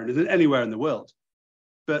Jalalabad apparently than anywhere in the world.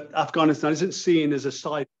 But Afghanistan isn't seen as a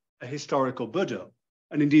site, a historical Buddha.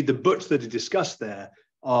 And indeed the Butts that are discussed there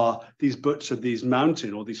are these Butts of these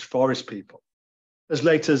mountain or these forest people. As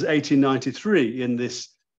late as 1893 in this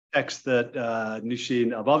text that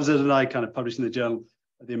Nushin Abavzad and I kind of published in the Journal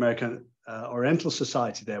of the American Oriental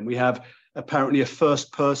Society then, we have apparently a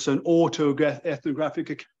first-person autoethnographic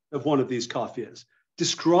account of one of these Kafirs,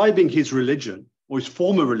 describing his religion, or his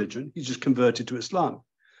former religion, he's just converted to Islam.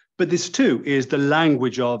 But this too is the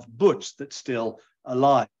language of Butts that's still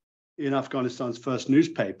alive in Afghanistan's first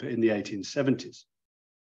newspaper in the 1870s.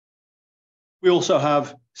 We also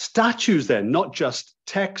have statues then, not just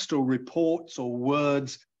text or reports or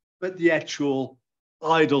words, but the actual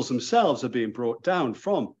idols themselves are being brought down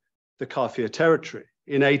from the Kafir territory.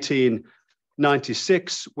 In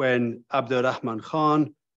 1896, when Abdurrahman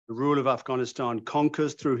Khan, the ruler of Afghanistan,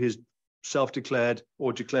 conquers through his self-declared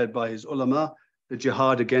or declared by his ulama, the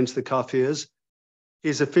jihad against the Kafirs,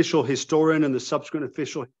 his official historian and the subsequent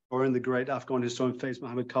official historian, the great Afghan historian Faiz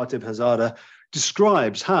Muhammad Khatib Hazara,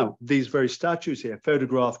 describes how these very statues here,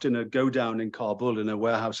 photographed in a go-down in Kabul, in a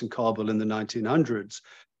warehouse in Kabul in the 1900s,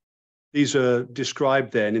 these are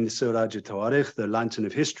described then in the Siraj-e-Tawarikh, the Lantern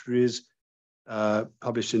of Histories,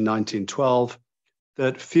 published in 1912,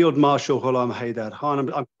 that Field Marshal Ghulam Haydar Khan,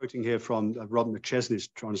 I'm quoting here from Rob McChesney's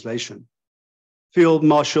translation, Field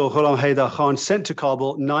Marshal Ghulam Haydar Khan sent to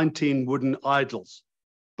Kabul 19 wooden idols.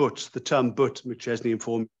 But the term but, McChesney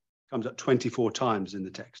informed, comes up 24 times in the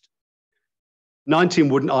text. 19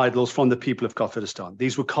 wooden idols from the people of Kafiristan.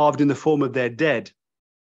 These were carved in the form of their dead.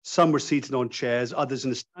 Some were seated on chairs, others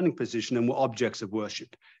in a standing position, and were objects of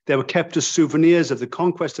worship. They were kept as souvenirs of the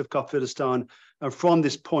conquest of Kafiristan, and from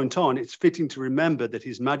this point on, it's fitting to remember that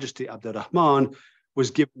His Majesty Abdurrahman was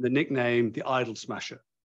given the nickname the Idol Smasher,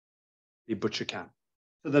 the Butcher Khan.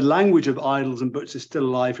 So the language of idols and butts is still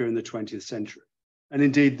alive here in the 20th century. And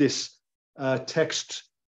indeed, this text,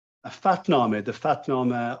 Fatnameh, the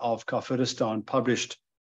Fatnameh of Kafiristan, published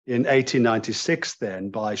in 1896 then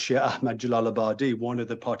by Shia Ahmad Jalalabadi, one of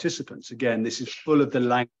the participants. Again, this is full of the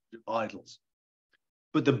language of idols.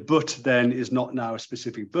 But the Butt then is not now a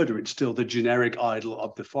specific Buddha, it's still the generic idol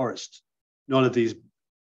of the forest. None of these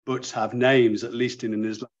Butts have names, at least in an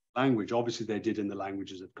Islamic language. Obviously, they did in the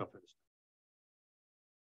languages of Kafiristan.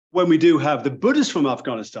 When we do have the Buddhas from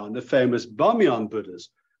Afghanistan, the famous Bamiyan Buddhas,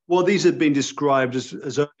 well, these have been described as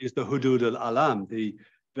early as the Hudud al-Alam, the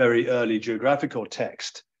very early geographical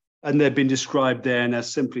text. And they've been described then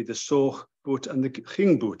as simply the Sokh But and the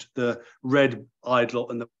Khing But, the red idol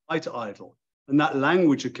and the white idol. And that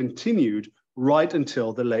language had continued right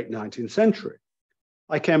until the late 19th century.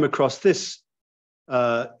 I came across this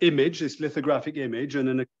image, this lithographic image, and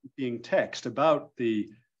an accompanying text about the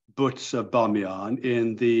Butts of Bamiyan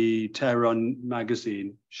in the Tehran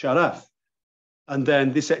magazine Sharaf. And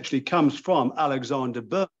then this actually comes from Alexander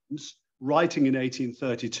Burns, writing in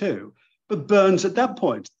 1832. But Burns, at that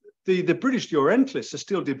point, the British Orientalists are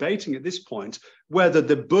still debating at this point whether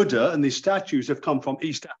the Buddha and these statues have come from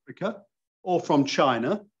East Africa or from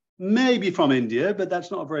China, maybe from India, but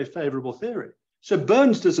that's not a very favorable theory. So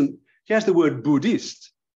Burns doesn't, he has the word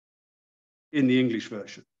Buddhist in the English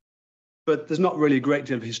version, but there's not really a great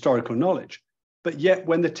deal of historical knowledge. But yet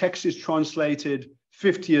when the text is translated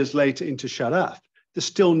 50 years later into Sharaf, there's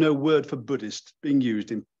still no word for Buddhist being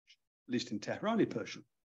used in, at least in Tehrani Persian.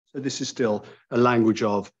 So this is still a language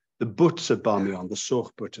of the Butts of Bamiyan, the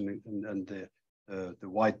Surkh Butt and the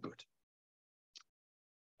White Butt.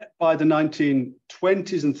 By the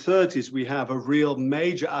 1920s and 30s, we have a real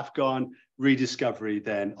major Afghan rediscovery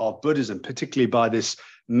then of Buddhism, particularly by this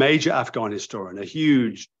major Afghan historian, a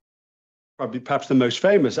huge, probably perhaps the most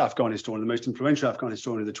famous Afghan historian, the most influential Afghan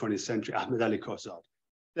historian of the 20th century, Ahmed Ali Khosrowshahi.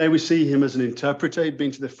 There we see him as an interpreter. He'd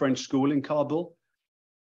been to the French school in Kabul,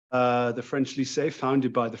 the French lycée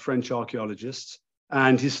founded by the French archaeologists.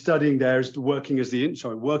 And he's studying there, working as the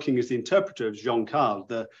interpreter of Jean Carl,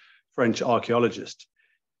 the French archaeologist.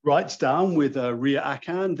 Writes down with Ria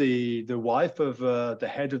Akan, the wife of the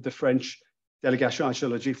head of the French Délégation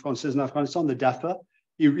Archéologique Française in Afghanistan, the DAFA.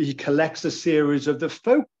 He collects a series of the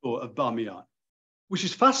folklore of Bamiyan, which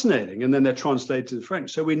is fascinating. And then they're translated to the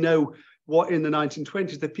French. So we know what in the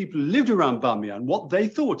 1920s, the people who lived around Bamiyan, what they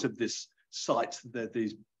thought of this site,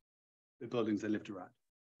 the buildings they lived around.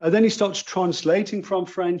 And then he starts translating from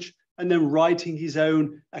French and then writing his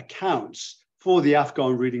own accounts for the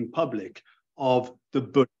Afghan reading public of the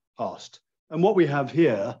Buddhist past. And what we have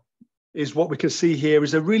here is what we can see here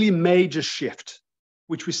is a really major shift,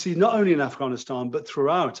 which we see not only in Afghanistan, but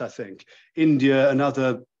throughout, I think, India and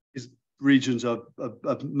other regions of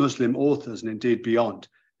Muslim authors and indeed beyond.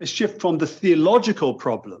 A shift from the theological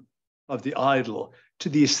problem of the idol to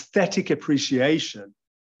the aesthetic appreciation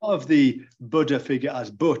of the Buddha figure as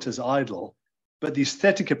Buddha, as idol, but the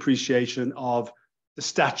aesthetic appreciation of the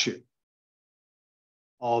statue,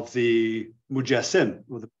 of the mujassim,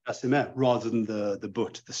 or the mujassimeh, rather than the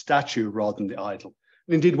Buddha, the statue rather than the idol.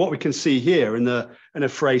 And indeed, what we can see here in a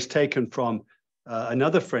phrase taken from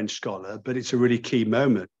another French scholar, but it's a really key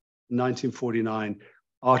moment, 1949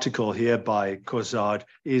 article here by Khosrowshahi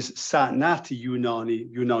is Sanat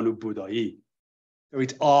Yunanu Buddhai. So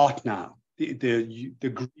it's art now, the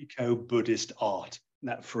Greco-Buddhist art,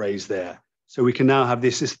 that phrase there. So we can now have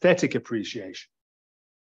this aesthetic appreciation.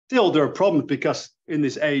 Still, there are problems because in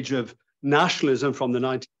this age of nationalism from the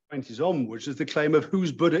 1920s onwards, there's the claim of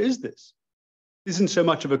whose Buddha is this? This isn't so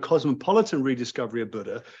much of a cosmopolitan rediscovery of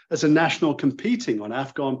Buddha as a national competing on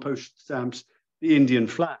Afghan postage stamps, the Indian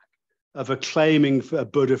flag, of a claiming for a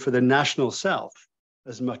Buddha for the national self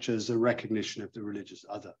as much as a recognition of the religious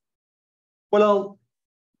other. Well, I'll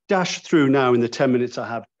dash through now in the 10 minutes I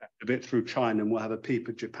have a bit through China, and we'll have a peep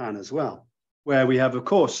at Japan as well, where we have, of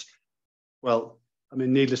course, well, I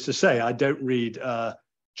mean, needless to say, I don't read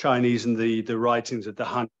Chinese and the writings of the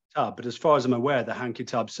Han Kitab, but as far as I'm aware, the Han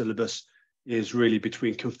Kitab syllabus is really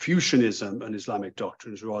between Confucianism and Islamic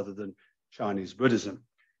doctrines rather than Chinese Buddhism.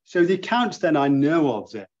 So the accounts then I know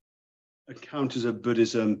of there, encounters of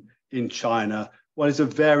Buddhism in China, one is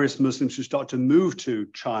of various Muslims who start to move to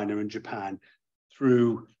China and Japan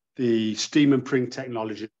through the steam and print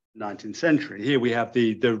technology of the 19th century. Here we have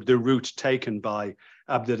the route taken by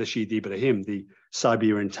Abdul Rashid Ibrahim, the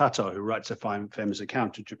Siberian Tatar, who writes a famous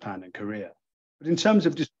account of Japan and Korea. But in terms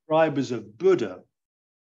of describers of Buddha,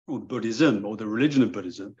 or Buddhism, or the religion of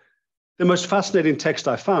Buddhism, the most fascinating text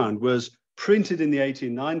I found was printed in the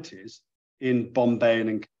 1890s in Bombay and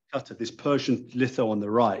in Calcutta, this Persian litho on the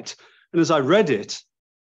right. And as I read it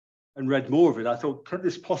and read more of it, I thought, could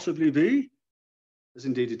this possibly be, as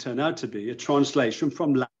indeed it turned out to be, a translation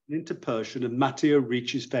from Latin into Persian of Matteo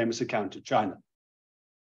Ricci's famous account of China?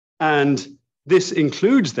 And this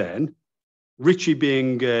includes then Ricci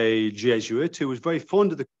being a Jesuit who was very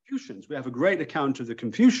fond of the Confucians. We have a great account of the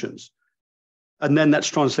Confucians. And then that's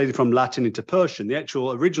translated from Latin into Persian. The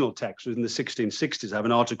actual original text was in the 1660s. I have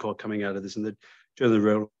an article coming out of this in the Journal of the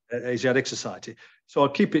Royal Asiatic Society. So I'll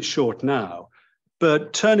keep it short now.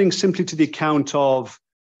 But turning simply to the account of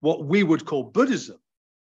what we would call Buddhism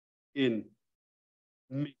in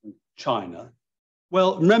Ming China,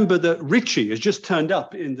 well, remember that Ricci has just turned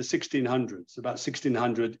up in the 1600s, about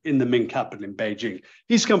 1600 in the Ming capital in Beijing.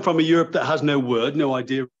 He's come from a Europe that has no word, no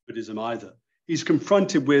idea of Buddhism either. He's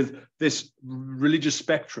confronted with this religious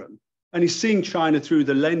spectrum, and he's seeing China through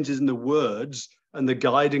the lenses and the words and the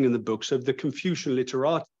guiding and the books of the Confucian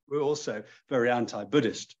literati, who are also very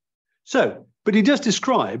anti-Buddhist. So, but he does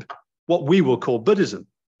describe what we will call Buddhism,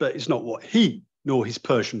 but it's not what he nor his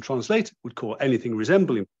Persian translator would call anything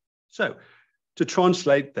resembling. So, to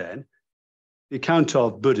translate then the account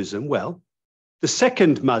of Buddhism, well, the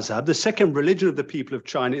second mazhab, the second religion of the people of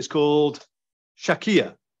China is called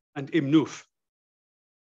Shakya and Imnuf.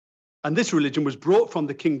 And this religion was brought from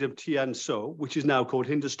the kingdom Tianzhou, which is now called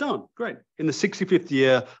Hindustan. Great. In the 65th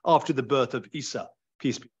year after the birth of Isa,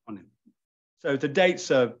 peace be upon him. So the dates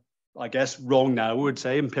are, I guess, wrong now, we would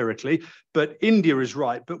say empirically, but India is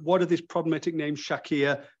right. But what are these problematic names,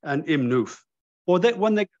 Shakya and Imnuf? Well,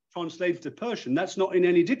 when they translated to Persian, that's not in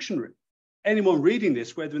any dictionary. Anyone reading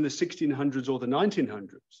this, whether in the 1600s or the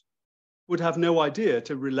 1900s, would have no idea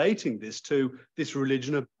to relating this to this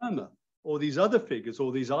religion of Burma or these other figures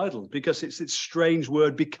or these idols, because it's this strange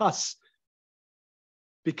word, because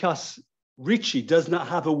Ritchie does not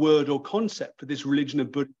have a word or concept for this religion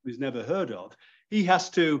of Buddhism he's never heard of. He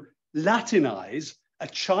has to Latinize a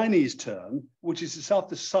Chinese term, which is itself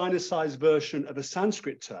the sinicized version of a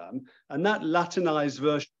Sanskrit term, and that Latinized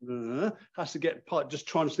version has to get just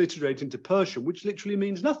transliterated into Persian, which literally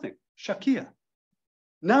means nothing, Shakya.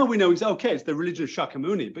 Now we know it's okay, it's the religion of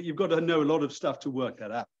Shakyamuni, but you've got to know a lot of stuff to work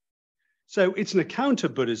that out. So it's an account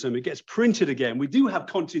of Buddhism. It gets printed again. We do have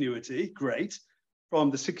continuity, great, from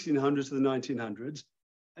the 1600s to the 1900s,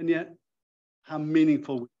 and yet how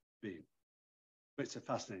meaningful would it be? It's a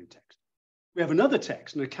fascinating text. We have another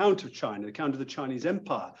text, an account of China, an account of the Chinese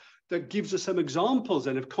Empire, that gives us some examples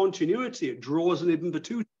then of continuity. It draws on Ibn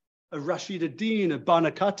Battuta, of Rashid ad-Din, of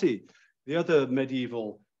Banakati, the other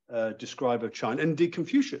medieval describer of China, and indeed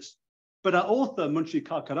Confucius. But our author, Munshi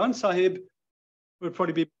Karkaran Sahib, would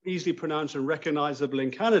probably be easily pronounced and recognizable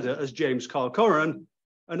in Canada as James Corcoran,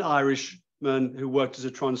 an Irishman who worked as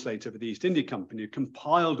a translator for the East India Company, who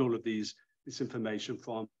compiled all of this information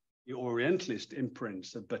from the Orientalist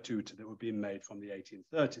imprints of Battuta that were being made from the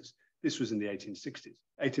 1830s. This was in the 1860s,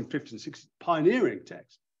 1850s and 60s, pioneering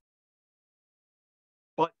text.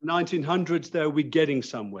 By the 1900s, though, we're getting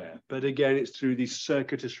somewhere. But again, it's through these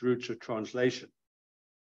circuitous routes of translation.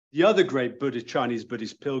 The other great Chinese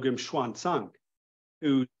Buddhist pilgrim, Xuanzang,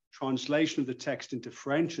 whose translation of the text into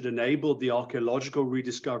French had enabled the archaeological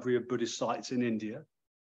rediscovery of Buddhist sites in India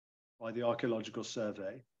by the Archaeological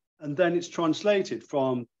Survey. And then it's translated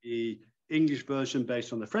from the English version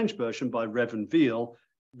based on the French version by Reverend Beale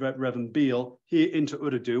here into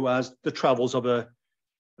Urdu as the travels of a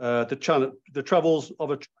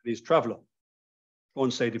Chinese traveler,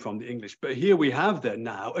 translated from the English. But here we have then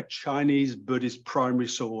now a Chinese Buddhist primary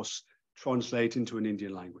source translated into an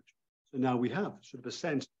Indian language. So now we have sort of a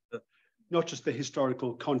sense of not just the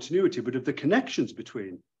historical continuity, but of the connections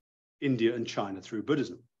between India and China through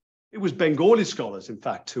Buddhism. It was Bengali scholars, in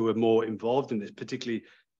fact, who were more involved in this, particularly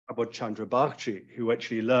Abod Chandra Bakshi, who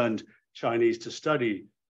actually learned Chinese to study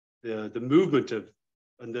the movement of,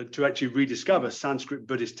 and to actually rediscover Sanskrit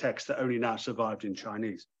Buddhist texts that only now survived in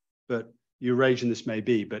Chinese. But Eurasian this may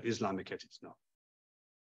be, but Islamicate it's not.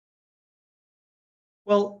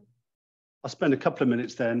 Well, I'll spend a couple of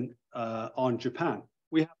minutes then on Japan.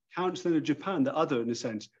 We have accounts then of Japan, the other, in a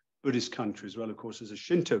sense, Buddhist country as well, of course, as a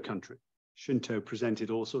Shinto country. Shinto presented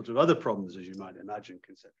all sorts of other problems, as you might imagine,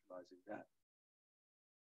 conceptualizing that.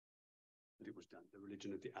 But it was done, the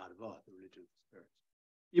religion of the out of art, the religion of the spirits.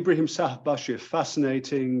 Ibrahim Sahib Bashir,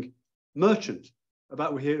 fascinating merchant.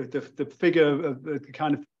 About we hear the figure of the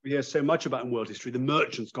kind of we hear so much about in world history. The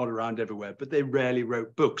merchants got around everywhere, but they rarely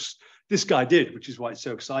wrote books. This guy did, which is why it's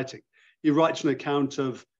so exciting. He writes an account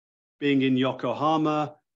of being in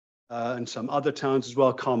Yokohama and some other towns as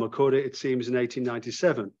well, Kamakura, it seems, in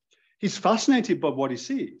 1897. He's fascinated by what he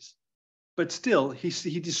sees, but still he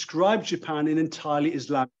describes Japan in entirely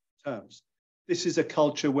Islamic terms. This is a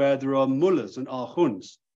culture where there are mullahs and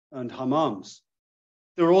arhuns and hammams.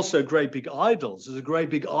 There are also great big idols. There's a great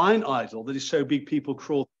big iron idol that is so big people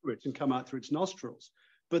crawl through it and come out through its nostrils.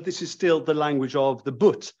 But this is still the language of the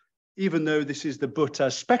Buddha, even though this is the Buddha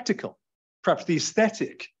spectacle, perhaps the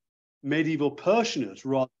aesthetic medieval Persianers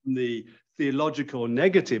rather than the theological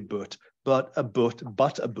negative Buddha, but a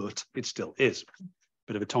Buddha, it still is.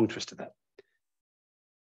 Bit of a tongue twister there.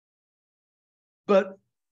 But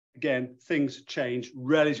again, things change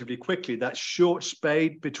relatively quickly. That short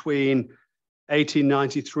spate between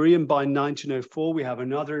 1893 and by 1904, we have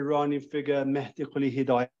another Iranian figure, Mehdi Quli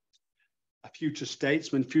Hidayat, a future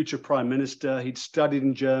statesman, future prime minister. He'd studied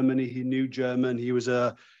in Germany, he knew German, he was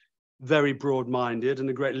a very broad-minded and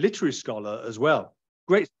a great literary scholar as well.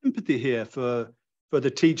 great sympathy here for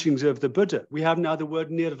the teachings of the Buddha. We have now the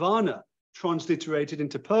word nirvana transliterated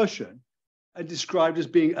into Persian and described as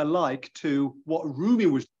being alike to what Rumi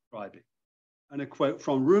was describing, and a quote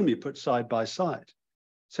from Rumi put side by side.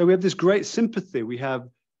 So we have this great sympathy. We have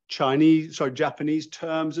Japanese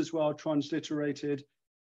terms as well transliterated,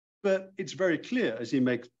 but it's very clear, as he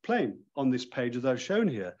makes plain on this page that I've shown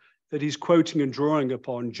here, that he's quoting and drawing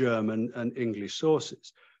upon German and English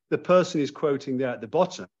sources. The person he's quoting there at the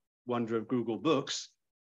bottom, wonder of Google Books,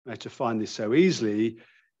 where to find this so easily,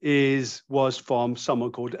 was from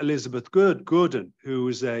someone called Elizabeth Gordon, who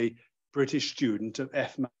was a British student of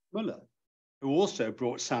F. Muller, who also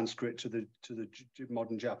brought Sanskrit to the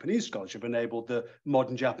modern Japanese scholarship, enabled the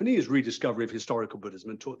modern Japanese rediscovery of historical Buddhism,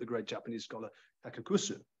 and taught the great Japanese scholar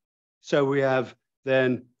Takakusu. So we have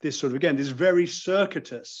then this sort of, again, this very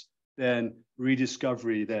circuitous then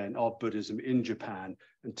rediscovery then of Buddhism in Japan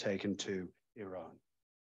and taken to Iran.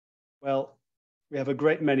 Well, we have a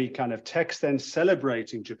great many kind of texts then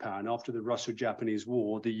celebrating Japan after the Russo-Japanese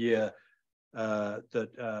War, the year that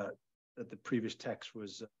the previous text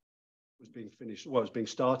was being finished, well, was being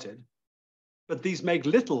started. But these make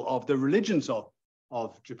little of the religions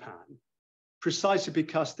of Japan, precisely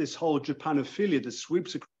because this whole Japanophilia that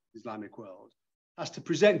sweeps across the Islamic world has to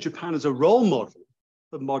present Japan as a role model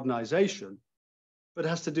for modernization, but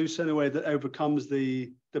has to do so in a way that overcomes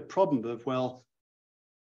the problem of, well,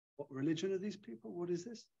 what religion are these people? What is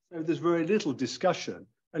this? So there's very little discussion.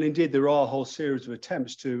 And indeed, there are a whole series of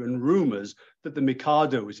attempts to, and rumors that the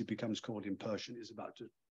Mikado, as he becomes called in Persian, is about to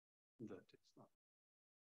convert to Islam.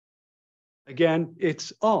 Again,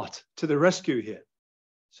 it's art to the rescue here.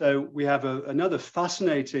 So we have another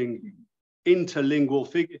fascinating interlingual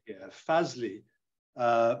figure here, Fazli,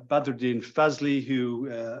 Badruddin Fazli,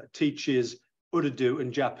 who teaches Urdu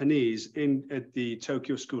and Japanese at the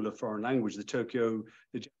Tokyo School of Foreign Language, the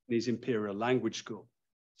Japanese Imperial Language School.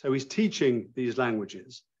 So he's teaching these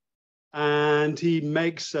languages, and he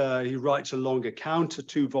writes a long account, a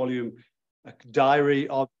 2-volume diary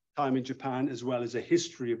of time in Japan, as well as a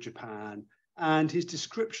history of Japan. And his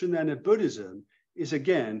description then of Buddhism is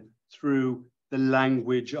again through the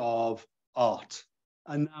language of art.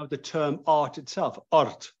 And now the term art itself,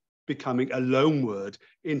 art, becoming a loan word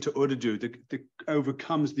into Urdu that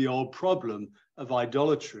overcomes the old problem of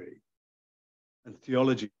idolatry and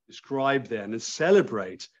theology described then, and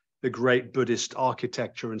celebrate the great Buddhist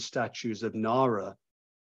architecture and statues of Nara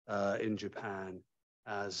in Japan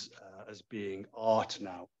as being art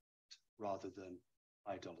now rather than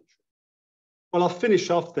idolatry. Well, I'll finish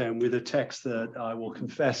off then with a text that I will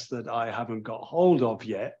confess that I haven't got hold of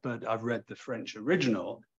yet, but I've read the French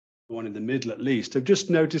original, the one in the middle at least. I'm just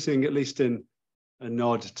noticing, at least in a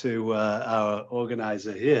nod to our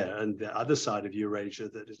organizer here and the other side of Eurasia,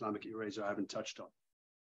 that Islamicate Eurasia I haven't touched on.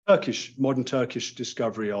 Modern Turkish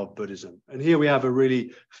discovery of Buddhism. And here we have a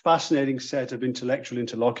really fascinating set of intellectual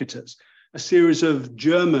interlocutors, a series of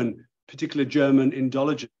German, particularly German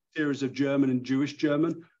Indologists, series of German and Jewish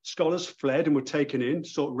German scholars fled and were taken in,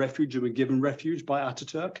 sought refuge and were given refuge by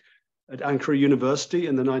Ataturk at Ankara University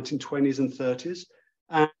in the 1920s and 30s.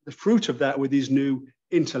 And the fruit of that were these new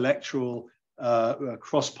intellectual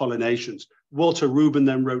cross-pollinations. Walter Rubin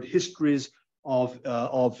then wrote histories of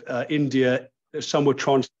India. Some were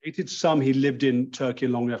translated, some he lived in Turkey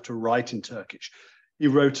long enough to write in Turkish. He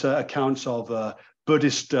wrote accounts of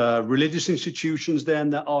Buddhist religious institutions there,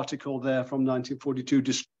 and that article there from 1942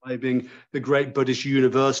 describing the great Buddhist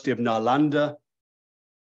University of Nalanda,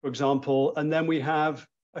 for example. And then we have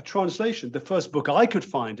a translation, the first book I could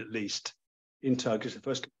find at least in Turkish, the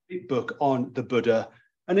first complete book on the Buddha.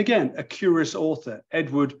 And again, a curious author,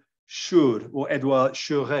 Edward Schure,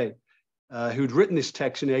 who'd written this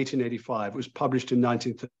text in 1885. It was published in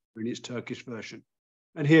 1930 in its Turkish version.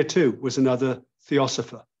 And here too was another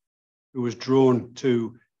theosopher who was drawn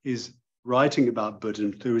to his writing about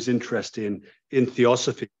Buddhism through his interest in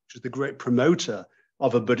theosophy, which was the great promoter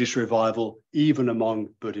of a Buddhist revival, even among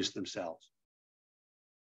Buddhists themselves.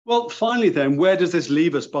 Well, finally then, where does this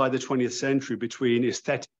leave us by the 20th century between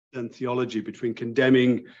aesthetics and theology, between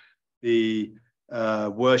condemning the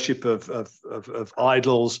worship of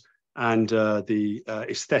idols and the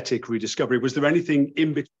aesthetic rediscovery? Was there anything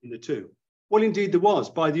in between the two? Well, indeed there was.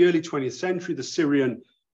 By the early 20th century, the Syrian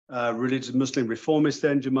religious Muslim reformist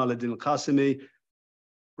then, Jamal ad-Din al-Qasimi,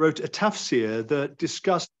 wrote a tafsir that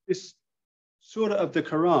discussed this surah of the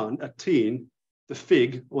Quran, at-Tin, the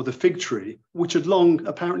fig or the fig tree, which had long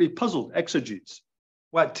apparently puzzled exegetes.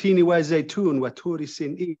 Wa-Tini wa zaytun wa turi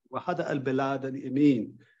sin'in wa hada al-bilad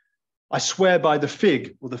al-yamin. I swear by the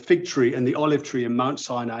fig or the fig tree and the olive tree in Mount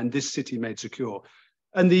Sinai and this city made secure.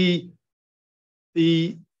 And the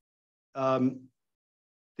the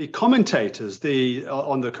commentators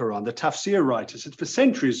on the Quran, the tafsir writers, for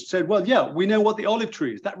centuries said, well, yeah, we know what the olive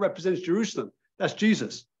tree is. That represents Jerusalem. That's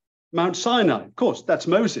Jesus. Mount Sinai, of course, that's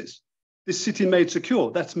Moses. This city made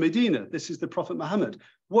secure, that's Medina. This is the Prophet Muhammad.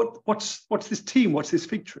 What's this team? What's this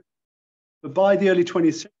fig tree? But by the early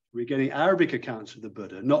 20th century, we're getting Arabic accounts of the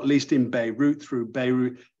Buddha, not least in Beirut, through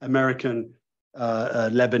Beirut American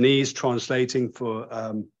Lebanese translating for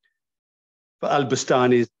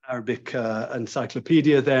Al-Bustani's Arabic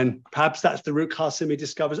encyclopedia. Then perhaps that's the route Qasimi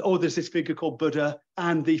discovers. Oh, there's this figure called Buddha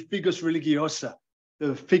and the figus religiosa,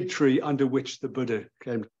 the fig tree under which the Buddha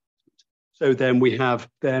came. So then we have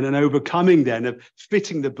then an overcoming then of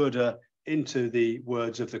fitting the Buddha into the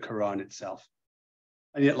words of the Quran itself.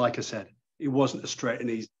 And yet, like I said, it wasn't a straight and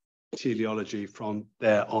easy teleology from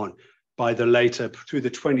there on. By the later, through the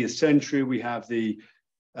 20th century, we have the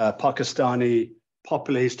Pakistani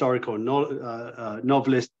popular historical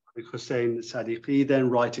novelist Hussein Sadiqi then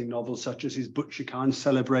writing novels such as his Butchi Khan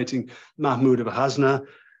celebrating Mahmud of Ghazna,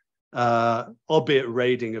 albeit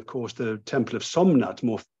raiding, of course, the temple of Somnath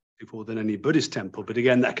more before than any Buddhist temple. But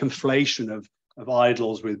again, that conflation of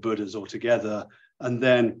idols with Buddhas altogether. And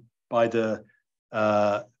then by the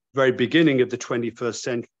very beginning of the 21st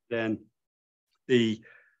century, then the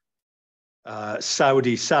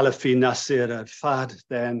Saudi Salafi Nasir al-Fahd,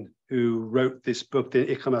 then, who wrote this book, the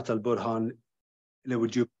Iqamat al-Burhan,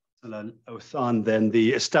 then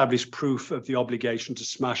the established proof of the obligation to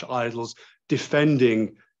smash idols,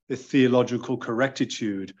 defending the theological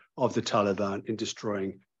correctitude of the Taliban in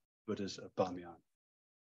destroying Buddhas of Bamiyan.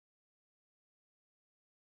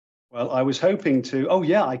 Well, I was hoping to, oh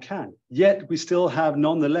yeah, I can. Yet we still have,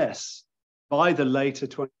 nonetheless, by the later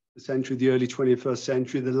 20th century, the early 21st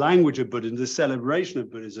century, the language of Buddhism, the celebration of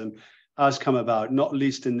Buddhism has come about, not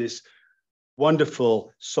least in this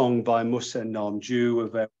wonderful song by Mohsen Namju, a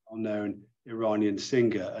very well-known Iranian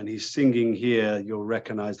singer. And he's singing here, you'll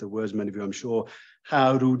recognize the words, many of you, I'm sure,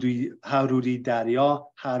 Harudi Darya,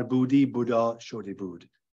 Harbudi Buddha Shodi Bud.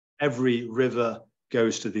 Every river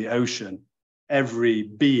goes to the ocean. Every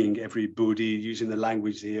being, every Buddhi, using the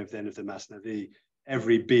language here then of the Masnavi,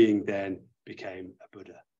 every being then became a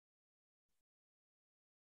Buddha.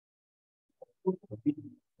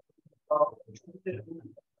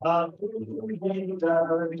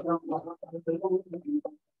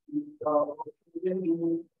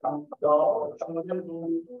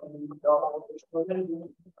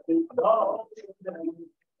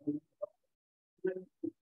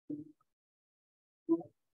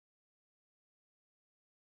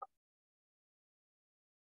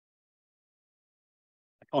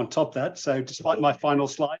 On top that, so despite my final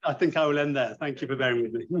slide, I think I will end there. Thank you for bearing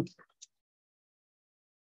with me.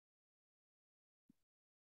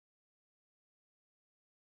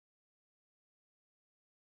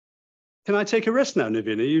 Can I take a rest now,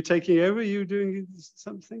 Naveena? Are you taking over? Are you doing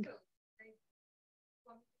something?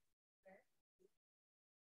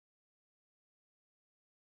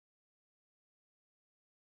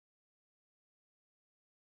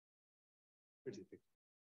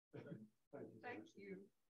 Thank you.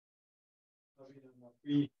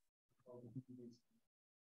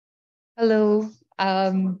 Hello.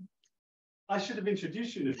 I should have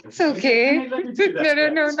introduced you. It's okay.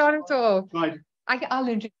 No, not at all. Right. I'll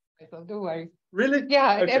introduce myself, don't worry. Really?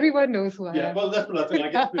 Yeah, okay. Everyone knows who I am. Yeah, well, that's what I think. I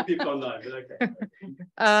guess with people online, but okay.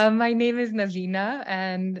 My name is Naveena,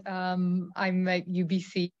 and I'm at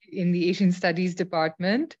UBC in the Asian Studies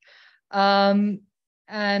department. And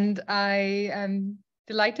I am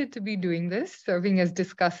delighted to be doing this, serving as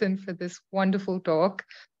discussant for this wonderful talk.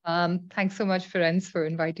 Thanks so much, Ferenc, for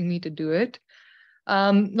inviting me to do it.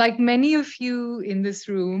 Like many of you in this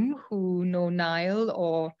room who know Nile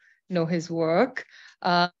or know his work,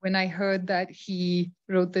 when I heard that he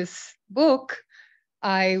wrote this book,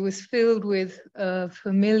 I was filled with a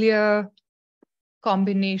familiar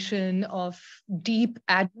combination of deep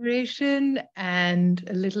admiration and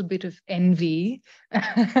a little bit of envy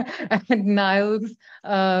and Nile's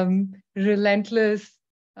relentless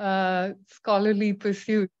scholarly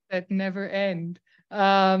pursuits that never end.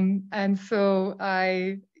 And so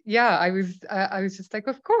I was just like,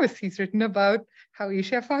 of course, he's written about how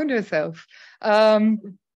Asia found herself. But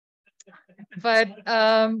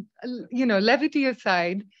levity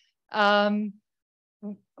aside,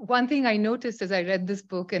 one thing I noticed as I read this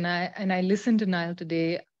book and I listened to Nile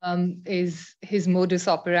today is his modus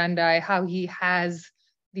operandi, how he has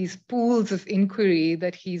these pools of inquiry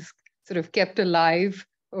that he's sort of kept alive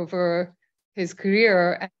over his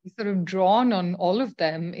career, and he's sort of drawn on all of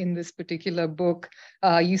them in this particular book.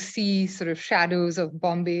 You see sort of shadows of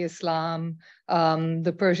Bombay Islam,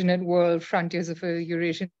 the Persianate world, frontiers of a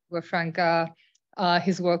Eurasian lingua franca,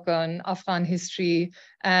 his work on Afghan history,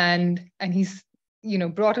 and he's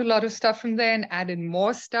brought a lot of stuff from there and added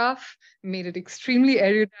more stuff, made it extremely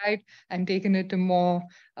erudite, and taken it to more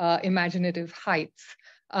imaginative heights.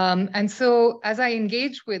 And so as I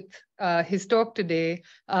engage with his talk today,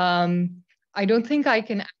 I don't think I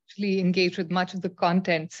can actually engage with much of the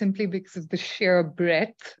content simply because of the sheer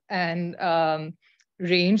breadth and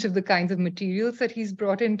range of the kinds of materials that he's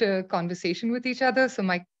brought into conversation with each other. So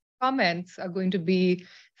my comments are going to be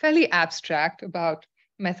fairly abstract about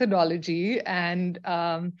methodology, and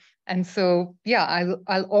so yeah,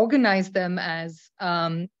 I'll organize them as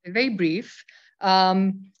very brief.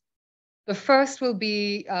 The first will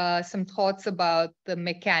be some thoughts about the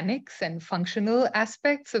mechanics and functional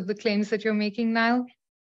aspects of the claims that you're making, Nile.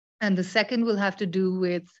 And the second will have to do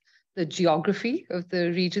with the geography of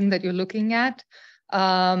the region that you're looking at,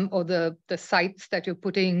 or the sites that you're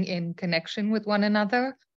putting in connection with one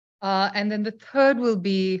another. And then the third will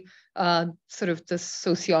be sort of the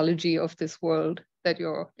sociology of this world that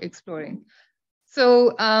you're exploring.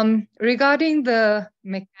 So regarding the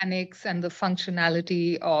mechanics and the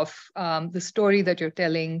functionality of the story that you're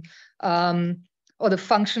telling, or the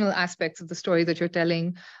functional aspects of the story that you're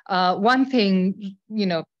telling, one thing,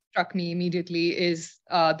 struck me immediately is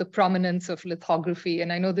the prominence of lithography.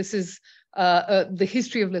 And I know this is the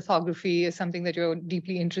history of lithography is something that you're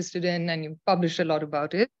deeply interested in, and you've published a lot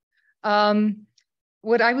about it.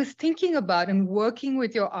 What I was thinking about and working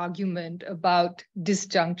with your argument about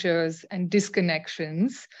disjunctures and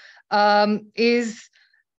disconnections is,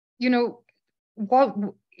 what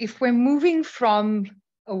if we're moving from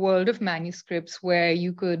a world of manuscripts where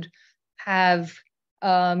you could have,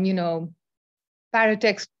 paratextual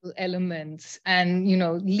elements and,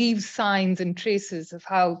 leave signs and traces of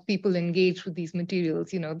how people engage with these materials,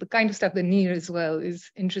 the kind of stuff that Nir as well is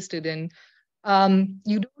interested in.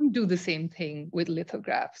 You don't do the same thing with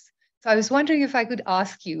lithographs. So I was wondering if I could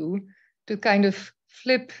ask you to kind of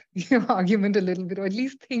flip your argument a little bit, or at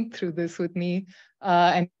least think through this with me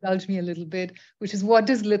and indulge me a little bit, which is, what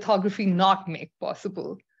does lithography not make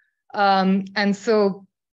possible? And so,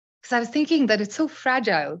 because I was thinking that it's so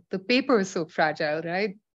fragile, the paper is so fragile,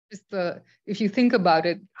 right? If you think about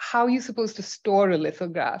it, how are you supposed to store a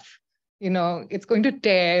lithograph? It's going to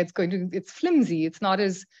tear, it's flimsy, it's not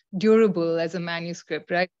as durable as a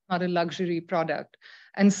manuscript, right? It's not a luxury product.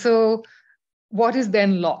 And so what is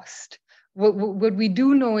then lost? What we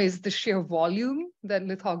do know is the sheer volume that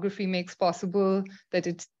lithography makes possible, that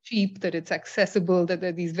it's cheap, that it's accessible, that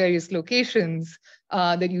there are these various locations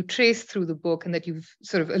that you trace through the book and that you've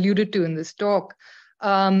sort of alluded to in this talk.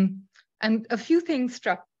 And a few things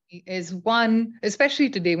struck is, one, especially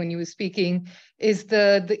today when you were speaking, is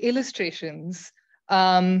the illustrations,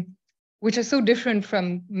 which are so different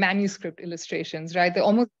from manuscript illustrations, right? They're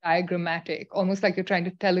almost diagrammatic, almost like you're trying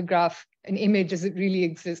to telegraph an image as it really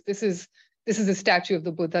exists. This is a statue of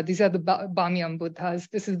the Buddha. These are the Bamyam Buddhas.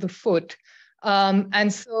 This is the foot.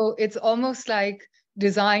 And so it's almost like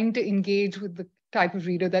designed to engage with the type of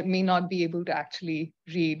reader that may not be able to actually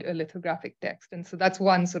read a lithographic text. And so that's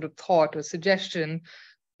one sort of thought or suggestion.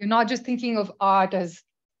 You're not just thinking of art as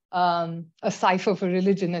a cipher for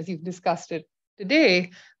religion, as you've discussed it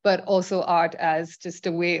today, but also art as just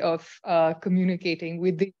a way of communicating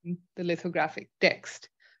within the lithographic text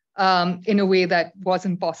in a way that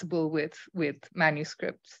wasn't possible with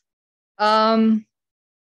manuscripts. And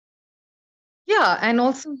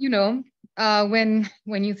also, when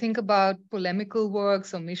you think about polemical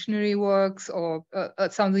works or missionary works or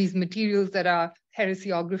some of these materials that are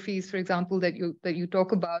heresiographies, for example, that you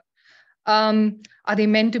talk about, are they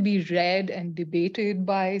meant to be read and debated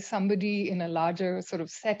by somebody in a larger sort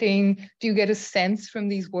of setting? Do you get a sense from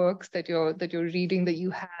these works that you're reading that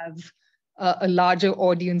you have a larger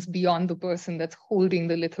audience beyond the person that's holding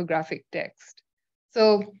the lithographic text?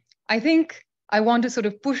 So I think I want to sort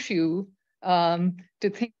of push you to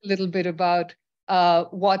think a little bit about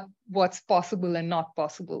what's possible and not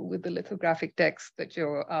possible with the lithographic text that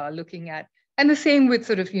you're looking at. And the same with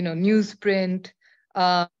sort of, newsprint,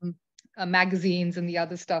 magazines and the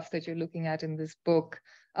other stuff that you're looking at in this book.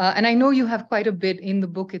 And I know you have quite a bit in the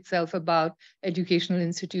book itself about educational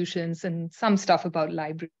institutions and some stuff about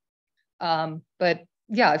libraries. But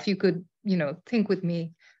yeah, if you could, think with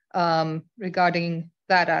me regarding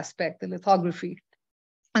that aspect, the lithography.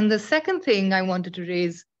 And the second thing I wanted to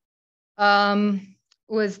raise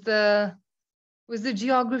was the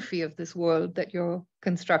geography of this world that you're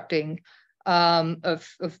constructing, of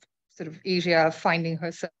sort sort of Asia finding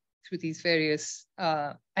herself through these various,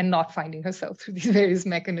 and not finding herself through these various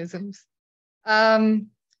mechanisms.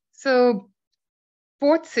 So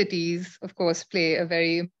port cities, of course, play a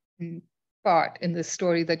very important part in the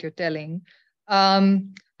story that you're telling.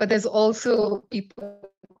 But there's also people.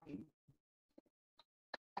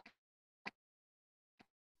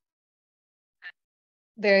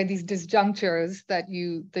 There are these disjunctures that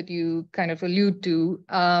you kind of allude to,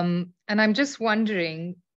 and I'm just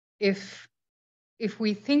wondering if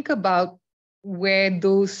we think about where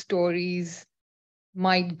those stories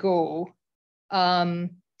might go.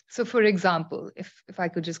 So, for example, if I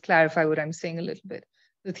could just clarify what I'm saying a little bit,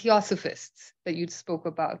 the Theosophists that you spoke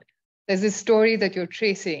about. There's this story that you're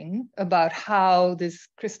tracing about how this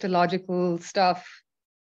Christological stuff,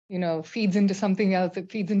 feeds into something else,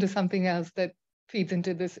 that feeds into something else, that feeds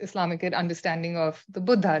into this Islamicate understanding of the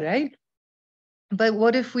Buddha, right? But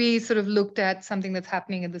what if we sort of looked at something that's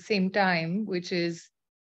happening at the same time, which is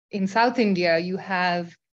in South India, you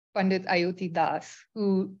have Pandit Ayoti Das,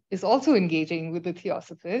 who is also engaging with the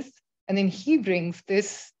Theosophists, and then he brings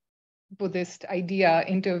this Buddhist idea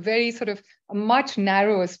into a very sort of a much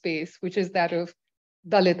narrower space, which is that of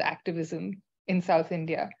Dalit activism in South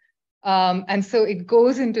India. And so it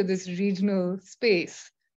goes into this regional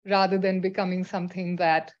space rather than becoming something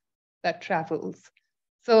that travels.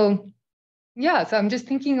 So yeah, so I'm just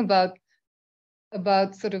thinking about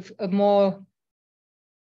sort of a more.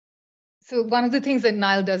 So one of the things that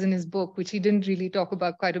Nile does in his book, which he didn't really talk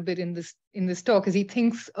about quite a bit in this talk, is he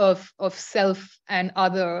thinks of self and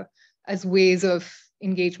other as ways of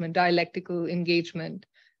engagement, dialectical engagement.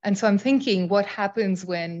 And so I'm thinking, what happens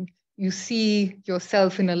when you see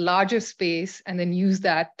yourself in a larger space and then use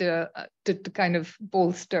that to kind of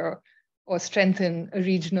bolster or strengthen a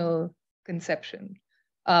regional conception,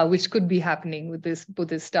 which could be happening with this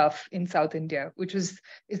Buddhist stuff in South India, which is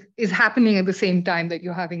happening at the same time that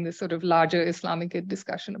you're having this sort of larger Islamic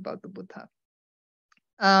discussion about the Buddha.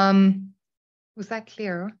 Was that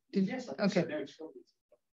clear? Yes. Okay.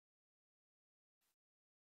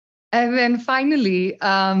 And then finally,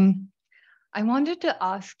 I wanted to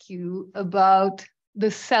ask you about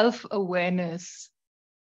the self-awareness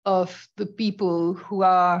of the people who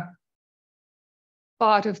are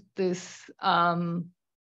part of this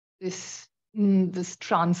this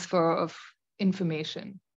transfer of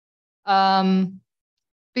information,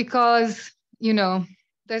 because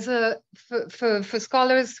there's for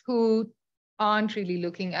scholars who aren't really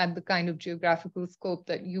looking at the kind of geographical scope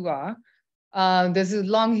that you are. There's a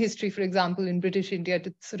long history, for example, in British India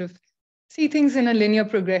to sort of see things in a linear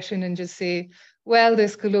progression and just say, well,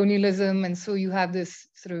 there's colonialism, and so you have this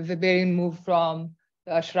sort of Weberian move from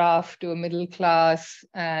the Ashraf to a middle class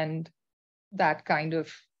and that kind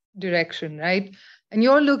of direction, right? And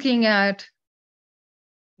you're looking at,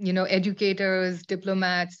 educators,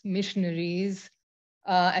 diplomats, missionaries,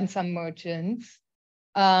 and some merchants.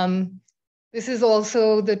 This is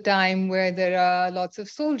also the time where there are lots of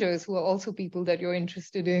soldiers who are also people that you're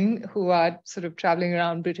interested in, who are sort of traveling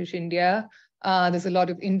around British India. There's a lot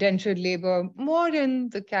of indentured labor, more in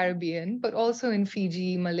the Caribbean, but also in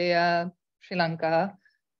Fiji, Malaya, Sri Lanka.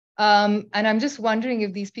 And I'm just wondering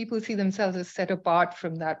if these people see themselves as set apart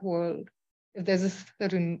from that world, if there's a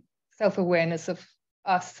certain self-awareness of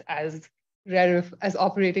us as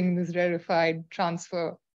operating in this rarefied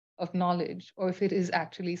transfer of knowledge, or if it is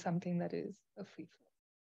actually something that is a free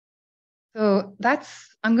flow. So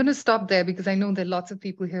I'm going to stop there because I know there are lots of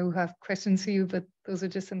people here who have questions for you, but those are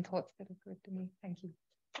just some thoughts that occurred to me. Thank you.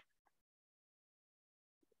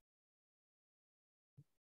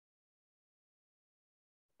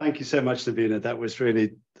 Thank you so much, Naveena. That was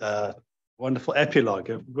really wonderful epilogue.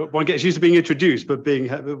 One gets used to being introduced, but I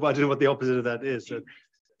don't know what the opposite of that is. So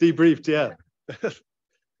debriefed, yeah,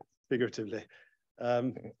 figuratively.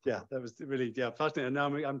 Yeah, that was really fascinating. And now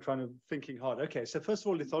I'm thinking hard. Okay, so first of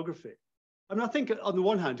all, lithography. I mean, I think on the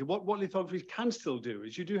one hand, what lithography can still do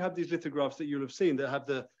is you do have these lithographs that you'll have seen that have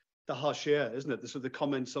the hashiya, isn't it? The sort of the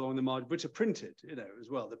comments along the margin, which are printed, as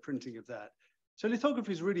well, the printing of that. So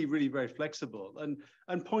lithography is really, really very flexible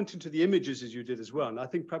and pointing to the images as you did as well. And I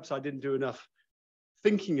think perhaps I didn't do enough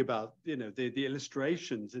thinking about, the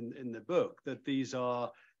illustrations in the book, that these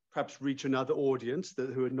are perhaps reach another audience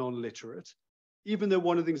who are non-literate. Even though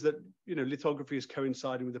one of the things that, lithography is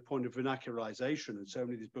coinciding with the point of vernacularization, and so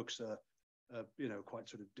many of these books are, quite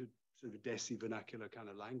sort of desi vernacular kind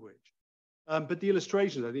of language. But the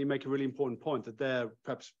illustrations, I think you make a really important point that they're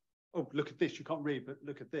perhaps, oh, look at this, you can't read, but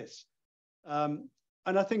look at this.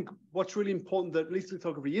 And I think what's really important that at least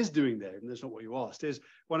lithography is doing there, and that's not what you asked, is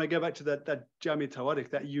when I go back to that Jami Tawarik,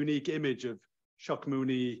 that unique image of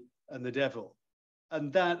Shakmuni and the devil.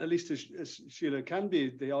 And that, at least as Sheila can be,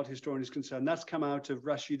 the art historian is concerned, that's come out of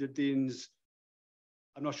Rashid ad-Din's,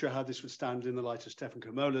 I'm not sure how this would stand in the light of Stefan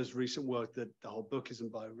Komola's recent work, that the whole book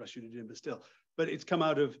isn't by Rashid ad-Din, but still. But it's come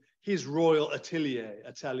out of his royal atelier,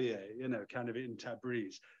 you know, kind of in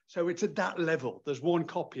Tabriz. So it's at that level. There's one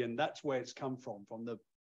copy, and that's where it's come from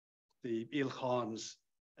the Il Khan's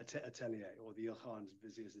atelier, or the Il Khan's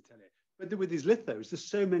vizier's atelier. But with these lithos, there's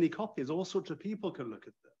so many copies, all sorts of people can look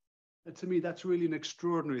at them. And to me, that's really an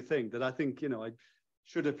extraordinary thing that I think, you know, I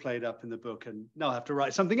should have played up in the book, and now I have to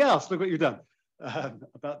write something else. Look what you've done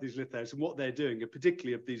about these lithos and what they're doing, and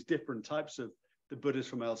particularly of these different types of the Buddhists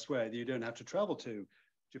from elsewhere that you don't have to travel to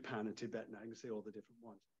Japan and Tibet now. You can see all the different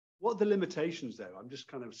ones. What are the limitations, though? I'm just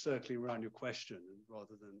kind of circling around your question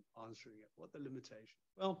rather than answering it. What are the limitations?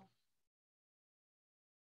 Well,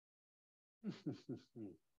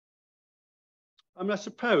 I mean, I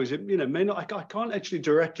suppose it, you know, may not. I can't actually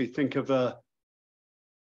directly think of a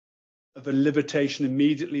limitation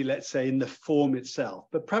immediately, let's say, in the form itself,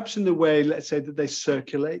 but perhaps in the way, let's say, that they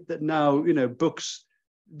circulate. That now, you know, books.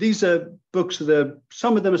 These are books that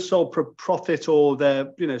some of them are sold for profit, or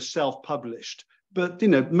they're, you know, self-published. But, you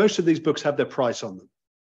know, most of these books have their price on them.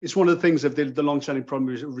 It's one of the things of the long-standing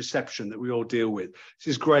problem of reception that we all deal with. This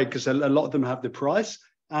is great because a lot of them have the price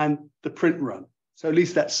and the print run. So at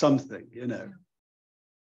least that's something, you know.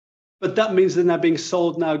 But that means they're now being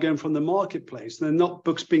sold now, going from the marketplace. They're not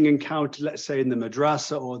books being encountered, let's say, in the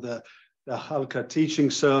madrasa or the halqa teaching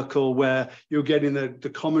circle, where you're getting the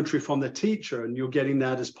commentary from the teacher and you're getting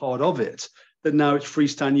that as part of it. That now it's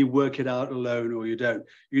freestyle, you work it out alone, or you don't.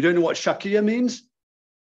 You don't know what shakia means?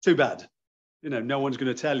 Too bad. You know, no one's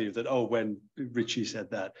going to tell you that, oh, when Richie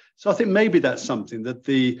said that. So I think maybe that's something that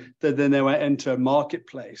then they will enter a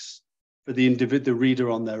marketplace for the reader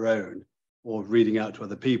on their own, or reading out to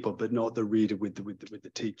other people, but not the reader with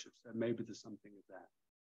the teachers. So maybe there's something of that.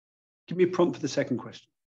 Give me a prompt for the second question.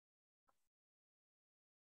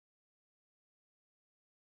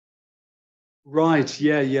 Right,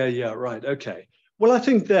 yeah, right, okay. Well, I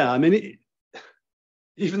think there, I mean,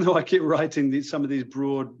 even though I keep writing some of these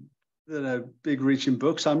broad, you know, big-reaching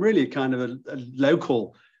books, I'm really kind of a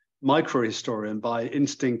local micro-historian by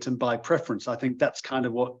instinct and by preference. I think that's kind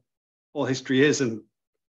of what all history is, and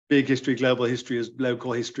big history, global history is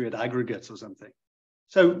local history at aggregates or something.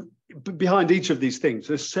 So behind each of these things,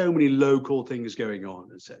 there's so many local things going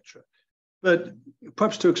on, etc. But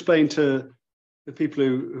perhaps to explain to the people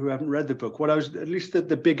who haven't read the book, what I was, at least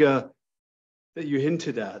the bigger that you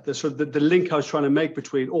hinted at, the sort of the link I was trying to make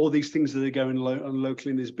between all these things that are going on locally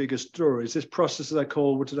in these bigger stories, this process that I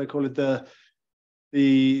call, what did I call it,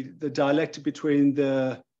 the dialectic between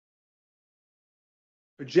the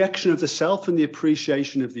projection of the self and the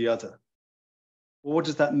appreciation of the other. Well, what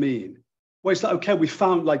does that mean? Well, it's like, okay, we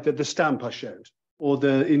found like the stamp I showed, or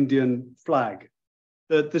the Indian flag.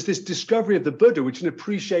 There's this discovery of the Buddha, which is an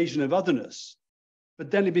appreciation of otherness, but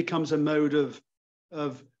then it becomes a mode of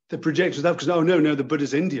the projection of that, because, oh, no, the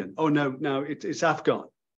Buddha's Indian. Oh, no, it's Afghan.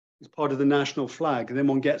 It's part of the national flag. And then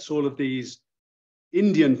one gets all of these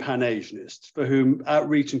Indian Pan-Asianists for whom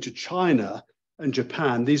outreaching to China and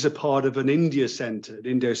Japan, these are part of an India-centered,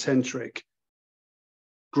 Indo-centric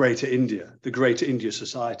Greater India, the Greater India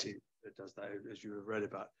Society that does that, as you have read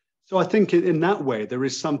about. So I think in that way, there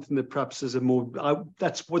is something that perhaps is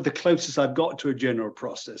that's what the closest I've got to a general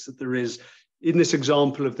process, that there is, in this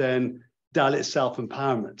example of then Dalit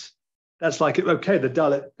self-empowerment. That's like, okay, the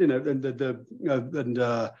Dalit, you know,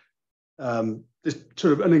 this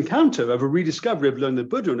sort of an encounter of a rediscovery of learning the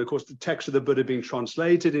Buddha, and of course the text of the Buddha being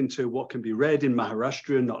translated into what can be read in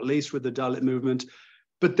Maharashtra, not least with the Dalit movement.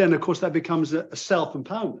 But then, of course, that becomes a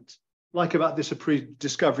self-empowerment. Like about this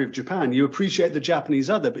discovery of Japan, you appreciate the Japanese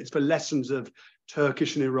other, but it's for lessons of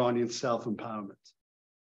Turkish and Iranian self-empowerment.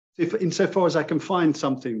 Insofar as I can find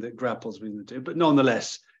something that grapples with the two, but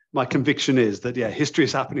nonetheless, my conviction is that, yeah, history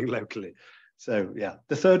is happening locally. So, yeah,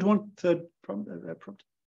 the third prompt.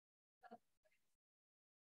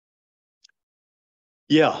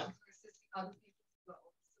 Yeah.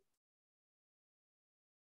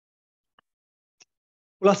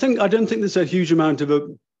 Well, I don't think there's a huge amount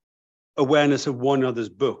of awareness of one another's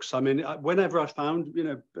books. I mean, whenever I found, you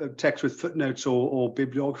know, a text with footnotes or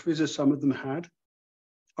bibliographies, as some of them had,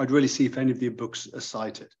 I'd really see if any of the books are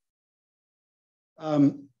cited.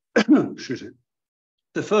 The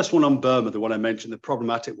first one on Burma, the one I mentioned, the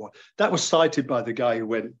problematic one, that was cited by the guy who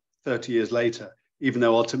went 30 years later, even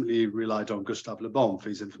though ultimately he relied on Gustave Le Bon for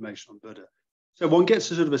his information on Buddha. So one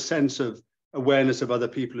gets a sort of a sense of awareness of other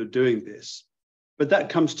people who are doing this. But that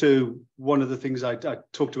comes to one of the things I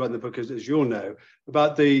talked about in the book, as you'll know,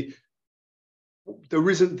 about the there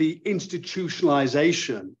isn't the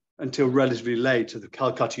institutionalization until relatively late at the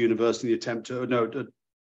Calcutta University, the attempt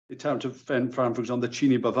to found, for example, the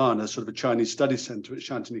Chini Bhavana, sort of a Chinese study center at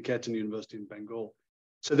Shantiniketan University in Bengal.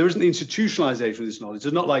 So there isn't the institutionalization of this knowledge.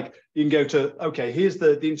 It's not like you can go to, okay, here's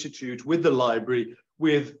the institute with the library,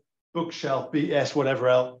 with bookshelf, BS, whatever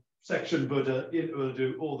else, section Buddha, in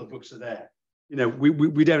Urdu, all the books are there. You know,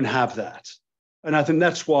 we don't have that. And I think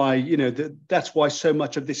that's why, you know, that's why so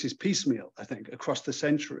much of this is piecemeal, I think, across the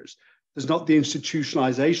centuries. There's not the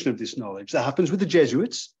institutionalization of this knowledge. That happens with the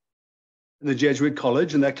Jesuits and the Jesuit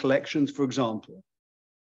College and their collections, for example.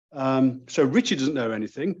 So Richie doesn't know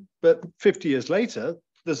anything, but 50 years later,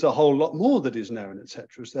 there's a whole lot more that is known,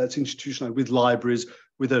 etc. So that's institutionalized with libraries,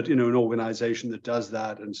 with a, you know, an organization that does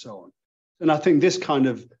that and so on. And I think this kind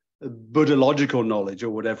of Buddhological knowledge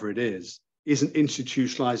or whatever it is, isn't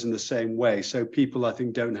institutionalized in the same way. So people, I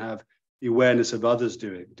think, don't have the awareness of others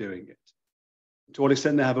doing it. To what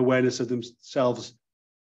extent they have awareness of themselves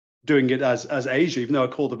doing it as Asia, even though I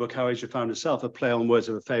call the book How Asia Found Itself, a play on words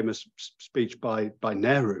of a famous speech by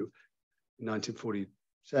Nehru in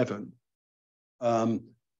 1947.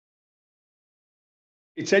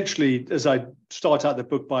 It's actually, as I start out the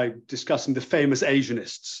book by discussing the famous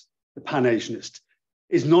Asianists, the Pan-Asianists,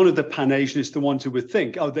 is none of the Pan-Asianists the ones who would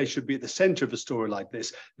think, oh, they should be at the center of a story like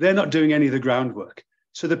this. They're not doing any of the groundwork.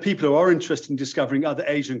 So the people who are interested in discovering other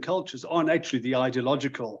Asian cultures aren't actually the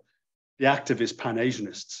ideological, the activist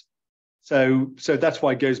Pan-Asianists. So that's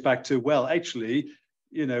why it goes back to, well, actually,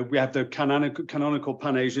 you know, we have the canonical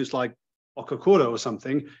Pan-Asianists like Okakura or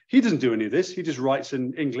something. He doesn't do any of this. He just writes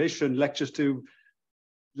in English and lectures to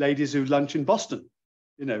ladies who lunch in Boston,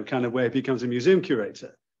 you know, kind of where he becomes a museum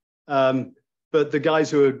curator. But the guys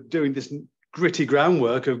who are doing this gritty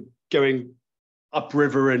groundwork of going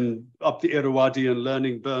upriver and up the Irrawaddy and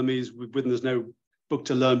learning Burmese when there's no book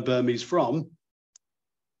to learn Burmese from,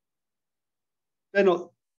 they're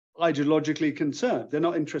not ideologically concerned. They're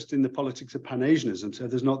not interested in the politics of Pan-Asianism. So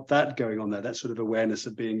there's not that going on there, that sort of awareness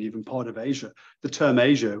of being even part of Asia. The term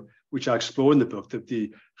Asia, which I explore in the book,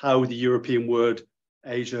 how the European word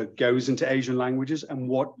Asia goes into Asian languages and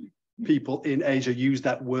what people in Asia use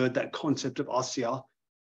that word, that concept of Asya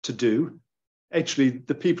to do. Actually,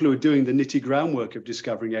 the people who are doing the nitty groundwork of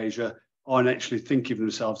discovering Asia aren't actually thinking of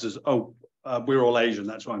themselves as, we're all Asian,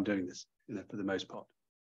 that's why I'm doing this, you know, for the most part.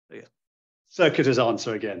 So, yeah. Circuitous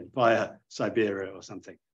answer again via Siberia or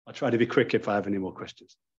something. I'll try to be quick if I have any more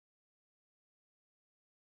questions.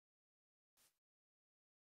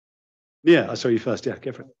 Yeah, I saw you first. Yeah,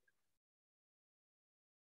 go for it.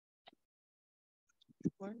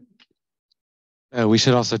 We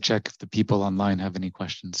should also check if the people online have any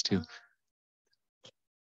questions too.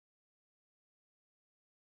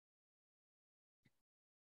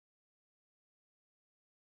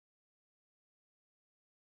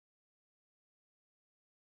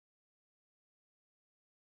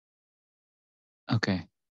 Okay.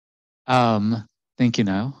 Thank you,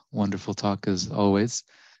 Nile. Wonderful talk as always.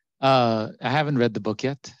 I haven't read the book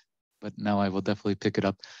yet, but now I will definitely pick it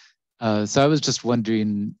up. So I was just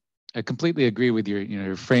wondering, I completely agree with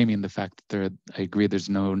your framing the fact that I agree there's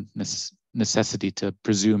no necessity to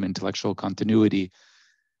presume intellectual continuity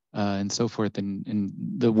and so forth. And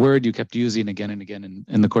the word you kept using again and again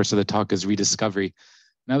in the course of the talk is rediscovery.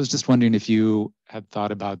 And I was just wondering if you had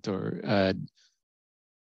thought about or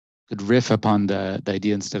could riff upon the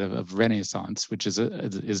idea instead of Renaissance, which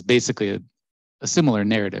is basically a similar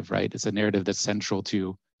narrative, right? It's a narrative that's central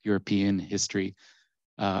to European history.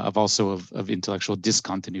 Of intellectual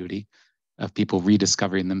discontinuity, of people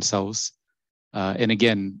rediscovering themselves, and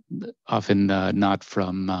again, often not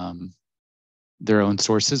from their own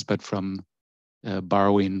sources, but from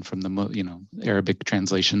borrowing from the Arabic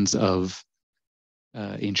translations of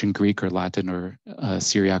ancient Greek or Latin or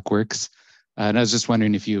Syriac works. And I was just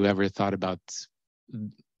wondering if you ever thought about,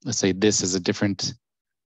 let's say, this as a different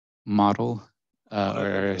model.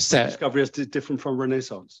 Or discovery is different from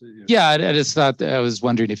Renaissance. Yeah, I just thought, I was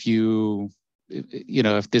wondering if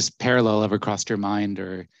if this parallel ever crossed your mind,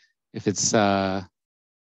 or if it's, I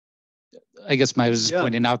guess I was just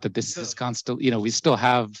pointing out that this is constant, we still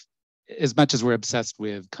have, as much as we're obsessed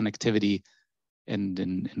with connectivity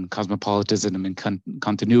and cosmopolitanism and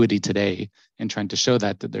continuity today, and trying to show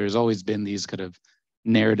that there's always been these kind of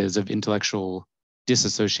narratives of intellectual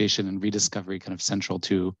disassociation and rediscovery kind of central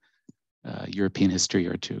to European history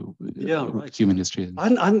or to human history.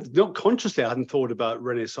 Not consciously, I hadn't thought about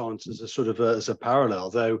Renaissance as a sort of as a parallel,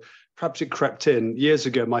 though perhaps it crept in. Years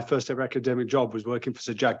ago, my first ever academic job was working for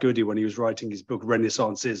Sir Jack Goody when he was writing his book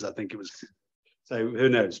Renaissances, I think it was. So who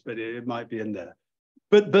knows, but it might be in there.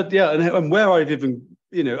 But yeah, and where I've even,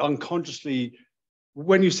 unconsciously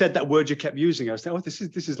when you said that word you kept using, I was like, oh, this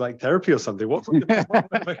is like therapy or something. What do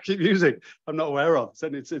I keep using? I'm not aware of. So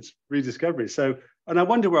it's rediscovery. So, and I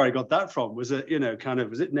wonder where I got that from. Was it,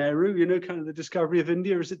 was it Nehru, kind of the discovery of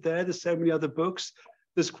India? Is it there? There's so many other books.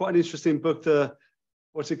 There's quite an interesting book,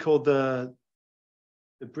 what's it called? The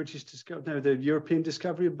British discovery, no, the European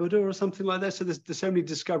discovery of Buddha or something like that. So there's so many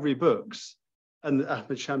discovery books. And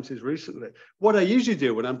Ahmed Shamsi's recently. What I usually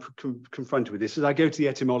do when I'm confronted with this is I go to the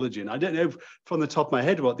etymology, and I don't know from the top of my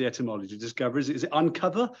head what the etymology discovers. Is it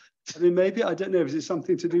uncover? I mean, maybe, I don't know. Is it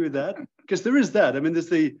something to do with that? Because there is that. I mean, there's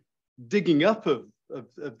the digging up of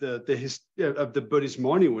the Buddhist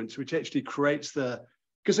monuments, which actually creates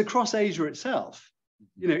because across Asia itself,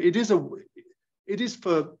 it is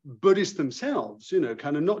for Buddhists themselves,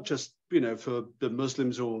 kind of not just, for the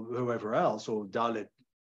Muslims or whoever else, or Dalit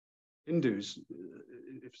Hindus,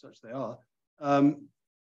 if such they are.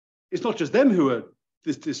 It's not just them who are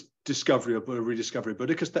this discovery of Buddha, rediscovery of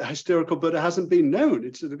Buddha, because the historical Buddha hasn't been known.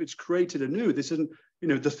 It's created anew. This isn't,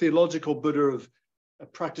 the theological Buddha of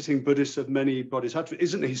practicing Buddhists of many bodhisattvas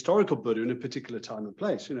isn't a historical Buddha in a particular time and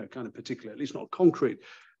place, kind of particular, at least not a concrete,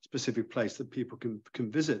 specific place that people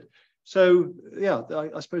can visit. So yeah,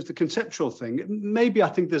 I suppose the conceptual thing, maybe I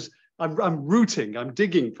think I'm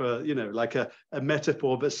digging for, like a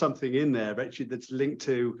metaphor, but something in there actually that's linked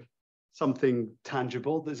to something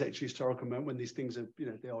tangible. There's actually a historical moment when these things are,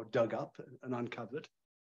 they are dug up and uncovered.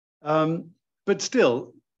 But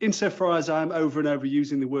still, insofar as I'm over and over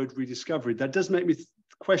using the word rediscovery, that does make me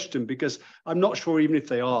question, because I'm not sure even if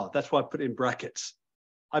they are. That's why I put it in brackets.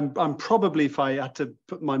 I'm probably, if I had to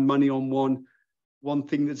put my money on one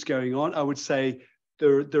thing that's going on, I would say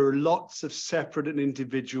there are lots of separate and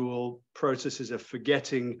individual processes of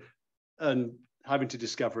forgetting and having to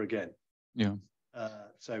discover again. Yeah.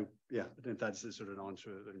 So yeah, I don't know if that's a sort of an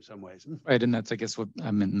answer in some ways. Right, and that's, I guess, what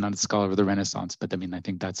I'm not a scholar of the Renaissance, but I mean, I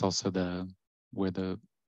think that's also where the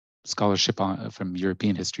scholarship from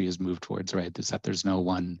European history has moved towards, right? Is that there's no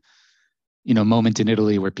one, moment in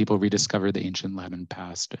Italy where people rediscover the ancient Latin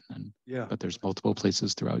past, but there's multiple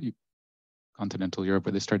places throughout continental Europe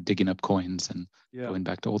where they start digging up coins and going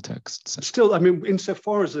back to old texts. Still, I mean,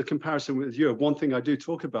 insofar as the comparison with Europe, one thing I do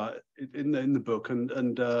talk about in the book,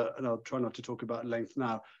 and I'll try not to talk about at length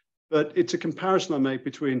now, but it's a comparison I make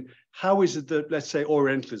between how is it that, let's say,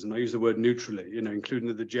 Orientalism, I use the word neutrally,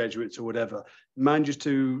 including the Jesuits or whatever, manages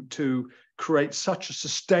to create such a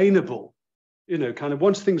sustainable, kind of,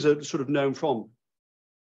 once things are sort of known from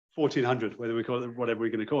 1400, whether we call it whatever we're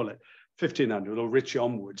going to call it, 1500 or rich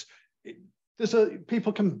onwards,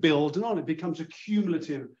 people can build, and on it becomes a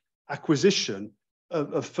cumulative acquisition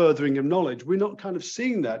of furthering of knowledge. We're not kind of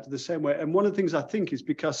seeing that the same way. And one of the things I think is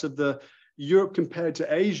because of the Europe compared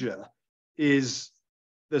to Asia is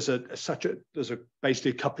there's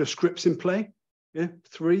basically a couple of scripts in play,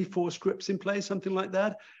 3-4 scripts in play, something like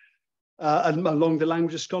that. And along the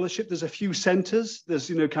language of scholarship, there's a few centers. There's,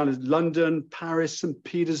 kind of London, Paris, St.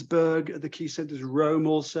 Petersburg, the key centers, Rome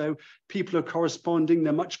also. People are corresponding.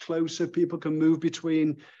 They're much closer. People can move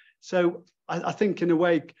between. So I think, in a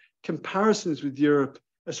way, comparisons with Europe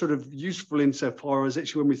are sort of useful insofar as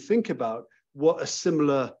actually when we think about what a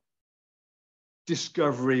similar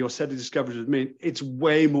discovery or set of discoveries would mean, it's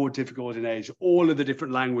way more difficult in Asia. All of the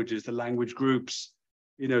different languages, the language groups,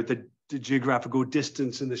 the geographical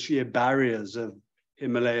distance and the sheer barriers of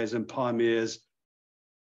Himalayas and Pamirs,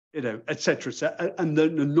 et cetera, and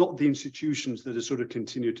not the institutions that are sort of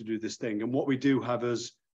continue to do this thing. And what we do have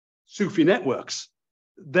as Sufi networks,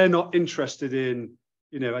 they're not interested in,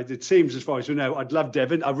 it seems, as far as we know, I'd love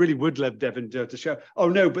Devin. I really would love Devin to show. Oh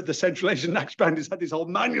no, but the Central Asian Naqshband has had these whole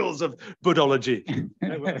manuals of Buddhology.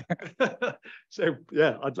 So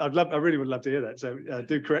yeah, I really would love to hear that. So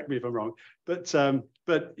do correct me if I'm wrong. But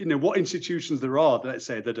what institutions there are, let's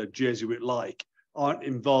say, that are Jesuit-like, aren't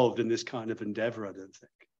involved in this kind of endeavor, I don't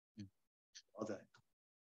think. Are they?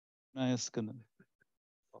 Can I ask a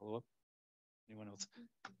follow up? Anyone else?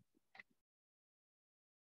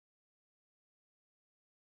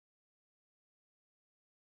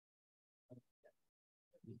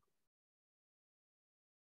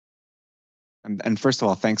 And first of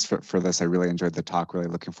all, thanks for this. I really enjoyed the talk, really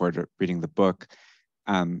looking forward to reading the book.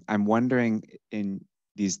 I'm wondering, in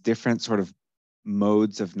these different sort of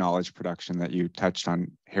modes of knowledge production that you touched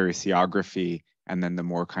on, heresiography, and then the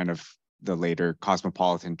more kind of the later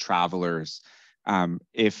cosmopolitan travelers,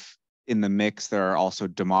 if in the mix there are also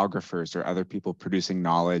demographers or other people producing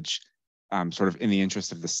knowledge sort of in the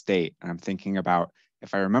interest of the state. And I'm thinking about,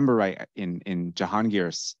 if I remember right, in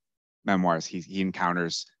Jahangir's memoirs, he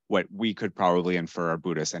encounters what we could probably infer are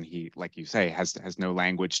Buddhists, and he, like you say, has no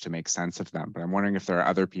language to make sense of them. But I'm wondering if there are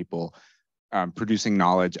other people producing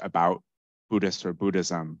knowledge about Buddhists or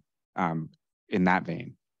Buddhism in that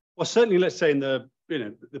vein? Well, certainly, let's say in the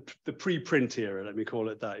the preprint era, let me call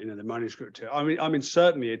it that, the manuscript era. I mean,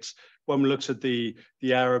 certainly it's when one looks at the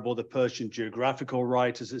Arab or the Persian geographical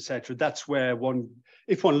writers, etc. That's where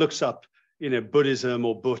if one looks up, Buddhism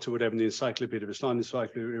or But or whatever in the Encyclopedia of Islam,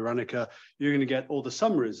 Encyclopedia Iranica, you're going to get all the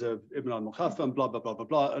summaries of Ibn al-Muqaffam, blah, blah, blah, blah,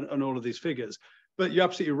 blah, and all of these figures. But you're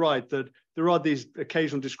absolutely right that there are these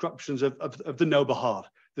occasional descriptions of the Nobahar.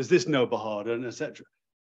 There's this Nobahar, and etc.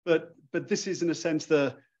 But this is, in a sense,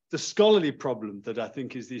 the scholarly problem that I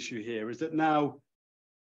think is the issue here, is that now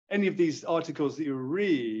any of these articles that you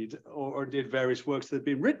read or did various works that have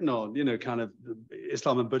been written on, kind of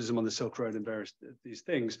Islam and Buddhism on the Silk Road and various these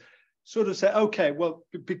things, sort of say, okay, well,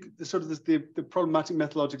 the problematic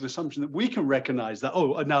methodological assumption that we can recognize that,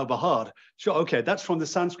 a Nau-Bahar, sure, okay, that's from the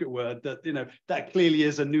Sanskrit word that, that clearly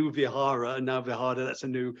is a new vihara, a Nau-Vihara, that's a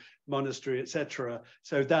new monastery, etc.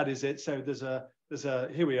 So that is it. So there's a,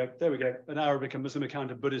 here we go, there we go, an Arabic and Muslim account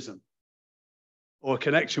of Buddhism or a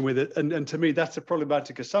connection with it. And to me, that's a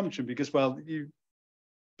problematic assumption because, well,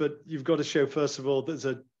 you've got to show, first of all, there's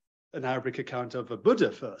an Arabic account of a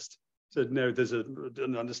Buddha first. So no, there's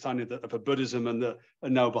an understanding of a Buddhism and a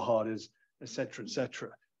Nau-Bahar is, et cetera, et cetera.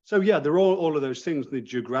 So yeah, there are all of those things, the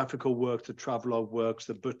geographical work, the travelogue works,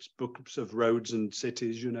 the books of roads and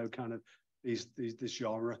cities, kind of this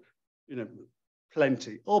genre,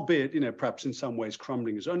 plenty, albeit, perhaps in some ways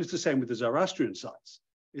crumbling as well. And it's the same with the Zoroastrian sites,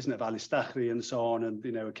 isn't it? Of Al-Istakhri and so on, and,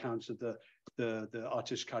 accounts of the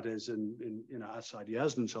Atish Qadis and, outside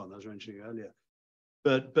Yazd and so on, I was mentioning earlier.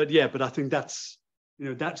 But I think that's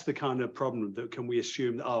the kind of problem that can we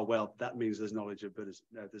assume that, that means there's knowledge of Buddhism.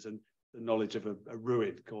 No, there's the knowledge of a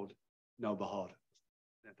ruin called Nau-Bahar.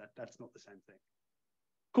 No, that's not the same thing.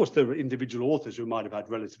 Of course, there were individual authors who might have had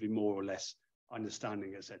relatively more or less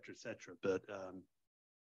understanding, et cetera, et cetera. But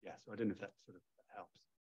yeah, so I don't know if that sort of helps.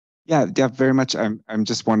 Yeah, very much. I'm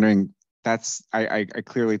just wondering, I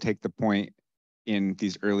clearly take the point in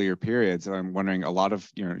these earlier periods. I'm wondering, a lot of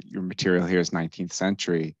your material here is 19th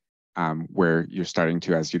century. Where you're starting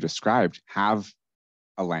to, as you described, have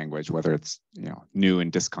a language, whether it's new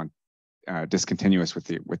and discontinuous with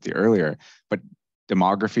the earlier, but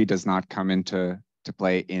demography does not come into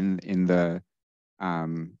play in that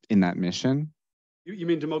mission. You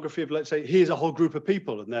mean demography of, let's say, here's a whole group of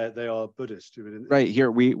people and they are Buddhist. Right, here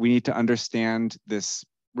we need to understand this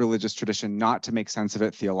religious tradition, not to make sense of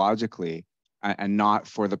it theologically, and not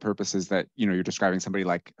for the purposes that you're describing somebody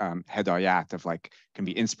like Hedayat of can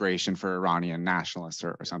be inspiration for Iranian nationalists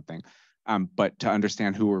or something, but to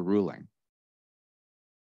understand who we're ruling.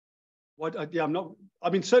 Yeah, I'm not.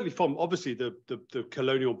 I mean, certainly from obviously the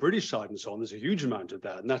colonial British side and so on, there's a huge amount of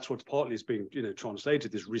that, and that's what partly is being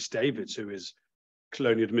translated. There's Rhys Davids, who is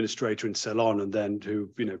colonial administrator in Ceylon, and then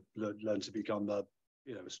who learned to become a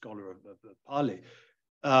scholar of Pali,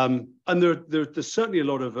 and there's certainly a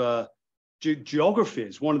lot of geography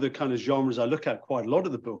is one of the kind of genres I look at quite a lot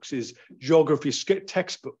of the books, is geography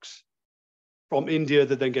textbooks from India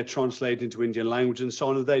that then get translated into Indian language and so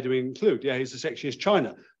on. And they do include, here's the section is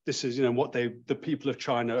China. This is, what the people of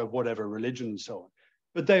China of whatever religion and so on.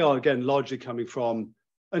 But they are, again, largely coming from,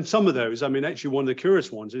 and some of those, I mean, actually one of the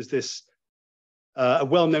curious ones is this, a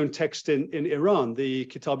well-known text in Iran, the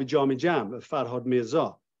Kitab-i Jam of Farhad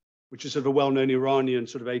Mirza, which is sort of a well-known Iranian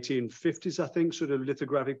sort of 1850s, I think, sort of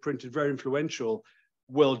lithographic printed, very influential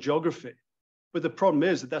world geography. But the problem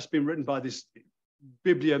is that that's been written by this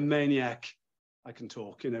bibliomaniac, I can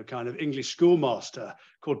talk, kind of English schoolmaster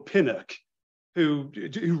called Pinnock, who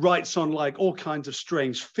writes on all kinds of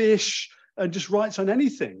strange fish and just writes on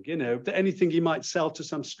anything, anything he might sell to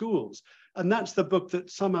some schools. And that's the book that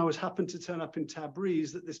somehow has happened to turn up in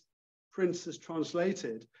Tabriz that this prince has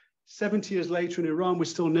translated. 70 years later in Iran, we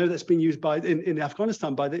still know that's being used in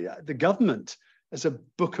Afghanistan by the government as a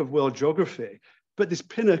book of world geography. But this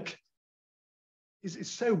Pinnock is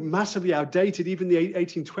so massively outdated, even the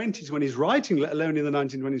 1820s when he's writing, let alone in the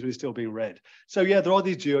 1920s when he's still being read. So yeah, there are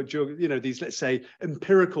these, these, let's say,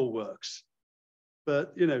 empirical works.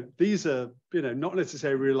 But, these are, not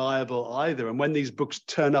necessarily reliable either. And when these books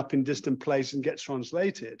turn up in distant places and get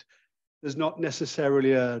translated, there's not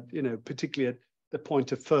necessarily particularly the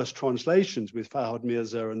point of first translations with Farhad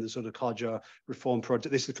Mirza and the sort of Qajar Reform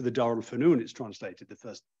Project. This is for the Dar al-Funun, it's translated, the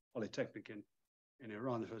first polytechnic in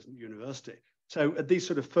Iran, the first university. So at these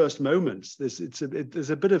sort of first moments, there's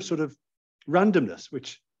a bit of sort of randomness,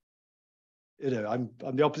 which, I'm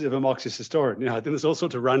the opposite of a Marxist historian. I think there's all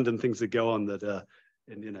sorts of random things that go on that,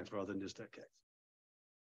 rather than just a case.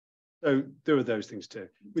 So there are those things too.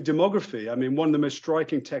 With demography, I mean, one of the most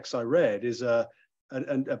striking texts I read is a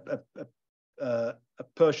a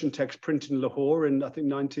Persian text printed in Lahore in, I think,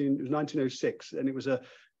 1906. And it was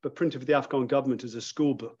but printed for the Afghan government as a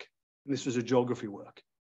school book. And this was a geography work.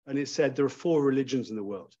 And it said there are 4 religions in the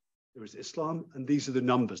world. There is Islam, and these are the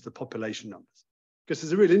numbers, the population numbers. Because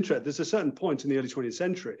there's a real interest. There's a certain point in the early 20th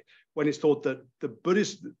century when it's thought that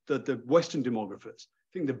the Western demographers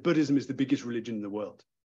think that Buddhism is the biggest religion in the world.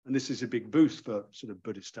 And this is a big boost for sort of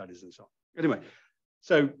Buddhist studies and so on. Anyway,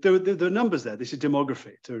 so there are numbers there. This is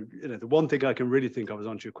demography. So, the one thing I can really think of is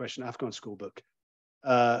onto your question, Afghan school book.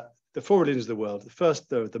 The 4 religions of the world. First,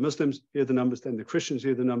 the Muslims, here are the numbers. Then the Christians,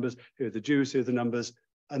 here are the numbers. Here are the Jews, here are the numbers.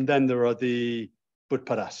 And then there are the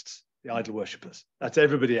Buddhist, the idol worshippers. That's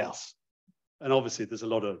everybody else. And obviously there's a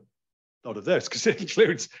lot of those because it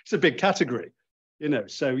includes, it's a big category,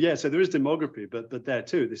 So yeah, so there is demography, but there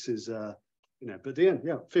too, this is, but then,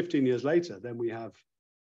 15 years later, then we have,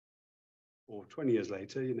 or 20 years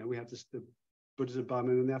later, we have the Buddhism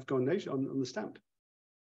Burman in the Afghan nation on the stamp.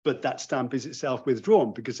 But that stamp is itself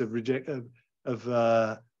withdrawn because of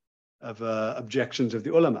objections of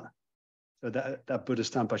the ulama. So that Buddha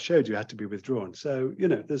stamp I showed you had to be withdrawn. So,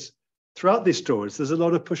 there's, throughout these stories, there's a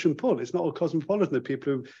lot of push and pull. It's not all cosmopolitan. The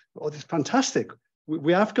people who, oh, this is fantastic.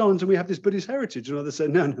 We're Afghans and we have this Buddhist heritage. And others say,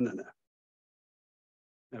 no. No,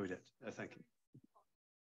 we don't. No, thank you.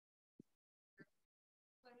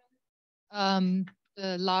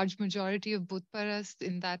 The large majority of Buddhist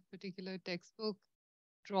in that particular textbook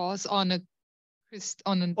draws on an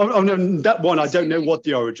Oh no, that one I don't know what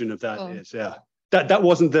the origin of that is. Yeah, that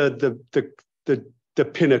wasn't the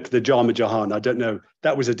Pinnock, the Jama Jahan. I don't know.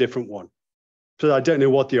 That was a different one. So I don't know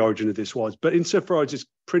what the origin of this was. But insofar as it's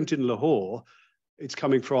printed in Lahore, it's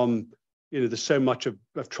coming from, there's so much of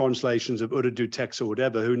translations of Urdu texts or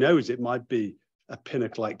whatever. Who knows? It might be a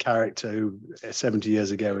Pinnock-like character who 70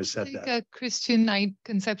 years ago has said that. A Christian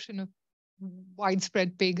conception of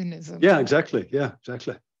widespread paganism. Yeah, exactly. Yeah,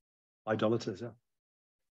 exactly. Idolaters, yeah.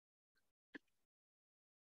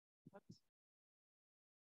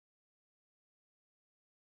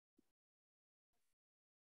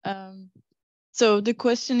 So the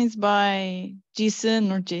question is by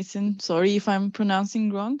Jason, sorry if I'm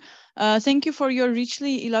pronouncing wrong. Thank you for your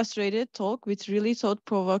richly illustrated talk with really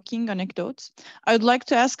thought-provoking anecdotes. I would like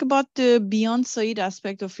to ask about the beyond Said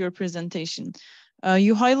aspect of your presentation.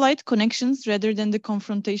 You highlight connections rather than the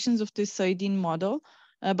confrontations of the Saidian model,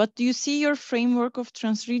 but do you see your framework of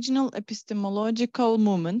transregional epistemological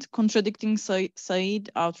movement contradicting Said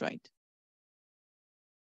outright?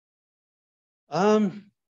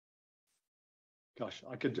 Gosh,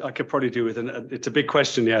 I could probably do with it's a big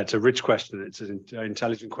question. Yeah, it's a rich question. It's an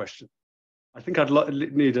intelligent question. I think I'd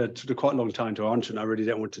need quite a long time to answer, and I really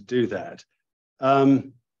don't want to do that.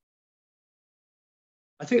 I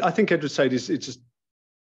think I'd just say it's just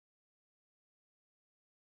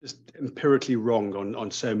empirically wrong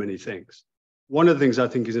on so many things. One of the things I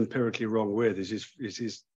think is empirically wrong with is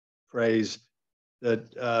his phrase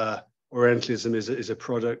that Orientalism is a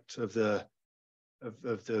product of the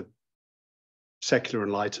secular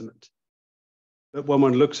Enlightenment. But when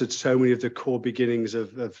one looks at so many of the core beginnings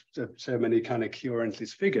of so many kind of key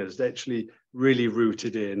Orientalist figures, they're actually really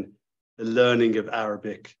rooted in the learning of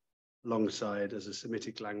Arabic alongside as a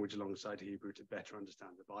Semitic language alongside Hebrew to better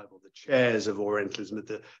understand the Bible. The chairs of Orientalism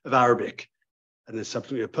of Arabic and then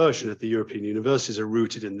subsequently of Persian at the European universities are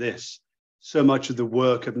rooted in this. So much of the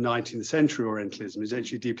work of 19th century Orientalism is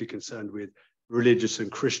actually deeply concerned with religious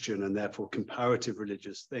and Christian and therefore comparative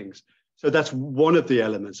religious things. So that's one of the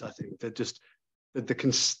elements, I think, that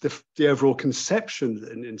the overall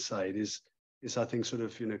conception inside is I think sort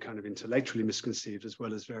of, kind of intellectually misconceived as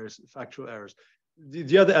well as various factual errors.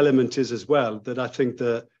 The other element is as well that I think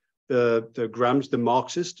the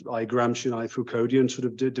Marxist, Gramsci and Foucauldian sort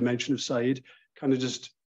of dimension of Said kind of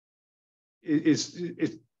just it's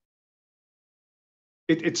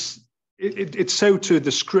so to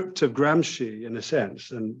the script of Gramsci in a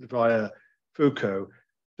sense and via Foucault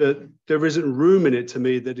that there isn't room in it to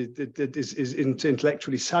me that it is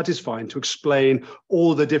intellectually satisfying to explain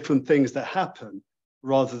all the different things that happen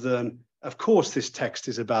rather than, of course, this text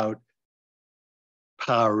is about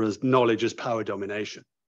power as knowledge as power domination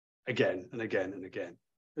again and again and again.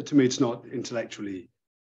 But to me, it's not intellectually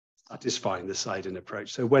satisfying, the Saidian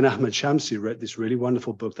approach. So when Ahmad Shamsi wrote this really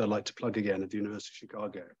wonderful book that I'd like to plug again at the University of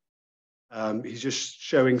Chicago, he's just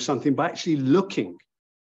showing something by actually looking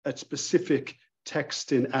at specific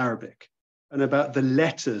text in Arabic and about the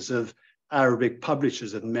letters of Arabic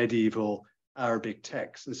publishers of medieval Arabic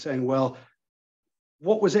texts and saying, well,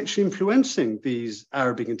 what was actually influencing these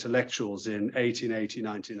Arabic intellectuals in 1880,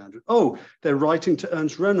 1900? Oh, they're writing to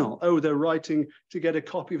Ernst Renan. Oh, they're writing to get a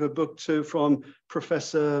copy of a book from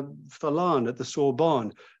Professor Falan at the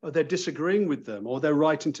Sorbonne. Oh, they're disagreeing with them, or they're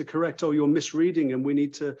writing to correct, oh, you're misreading and we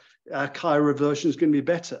need to, Cairo version is going to be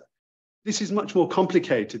better. This is much more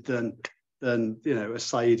complicated than you know, a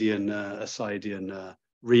Saidian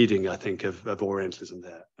reading, I think, of Orientalism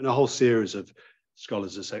there. And a whole series of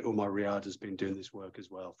scholars that say Umar Riyad has been doing this work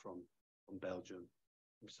as well from Belgium,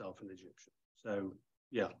 himself an Egyptian. So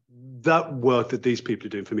yeah, that work that these people are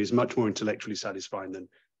doing for me is much more intellectually satisfying than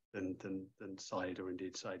Said or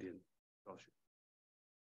indeed Saidian scholarship.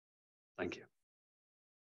 Thank you.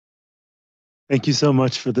 Thank you so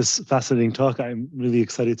much for this fascinating talk. I'm really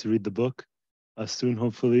excited to read the book soon,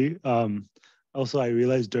 hopefully. Also, I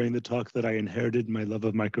realized during the talk that I inherited my love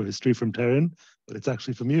of microhistory from Taryn, but it's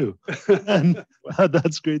actually from you. And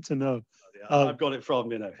that's great to know. I've got it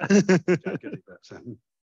from, you know.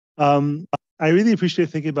 I really appreciate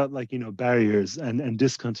thinking about, like, you know, barriers and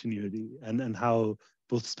discontinuity and how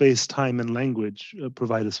both space, time, and language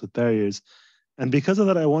provide us with barriers. And because of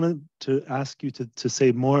that, I wanted to ask you to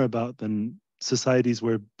say more about then societies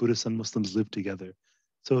where Buddhists and Muslims live together.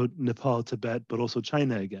 So Nepal, Tibet, but also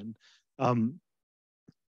China again.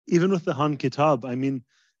 Even with the Han Kitab, I mean,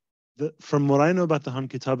 from what I know about the Han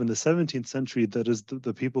Kitab in the 17th century, that is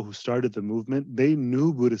the people who started the movement, they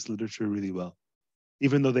knew Buddhist literature really well,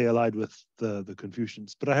 even though they allied with the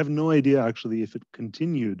Confucians. But I have no idea actually if it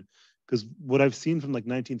continued, because what I've seen from like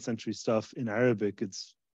 19th century stuff in Arabic,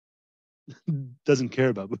 it's doesn't care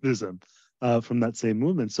about Buddhism from that same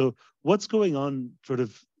movement. So what's going on sort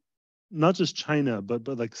of, not just China, but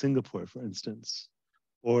like Singapore, for instance,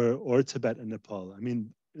 or Tibet and Nepal? I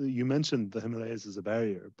mean, you mentioned the Himalayas as a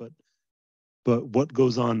barrier, but what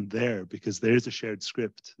goes on there? Because there's a shared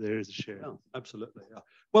script, there's a shared. Yeah, absolutely. Yeah.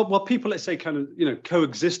 Well, people, let's say, kind of, you know,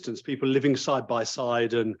 coexistence, people living side by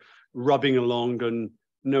side and rubbing along and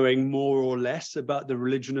knowing more or less about the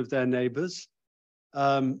religion of their neighbors.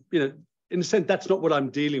 You know, in a sense, that's not what I'm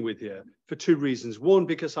dealing with here for two reasons. One,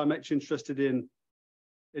 because I'm actually interested in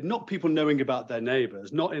not people knowing about their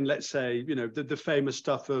neighbors, not in, let's say, you know, the famous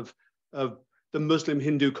stuff of the Muslim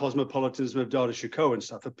Hindu cosmopolitanism of Dada Shikoh and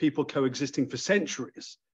stuff, of people coexisting for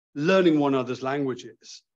centuries, learning one another's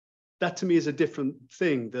languages. That to me is a different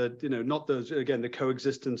thing, that, you know, not those, again, the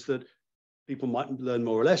coexistence that people might learn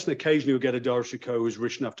more or less, and occasionally you'll get a Dada Shikoh who's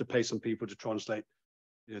rich enough to pay some people to translate,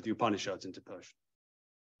 you know, the Upanishads into Persian.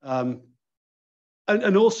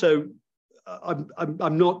 And also, I'm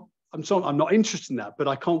not interested in that, but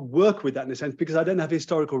I can't work with that in a sense because I don't have a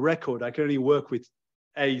historical record. I can only work with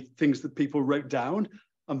A, things that people wrote down,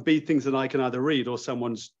 and B, things that I can either read or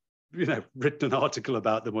someone's, you know, written an article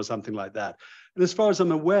about them or something like that. And as far as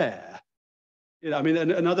I'm aware, you know, I mean,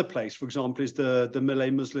 another place, for example, is the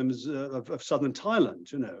Malay Muslims of southern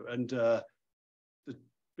Thailand, you know, and there's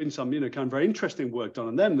been some, you know, kind of very interesting work done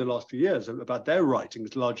on them in the last few years about their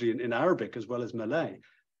writings, largely in Arabic as well as Malay.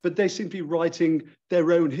 But they seem to be writing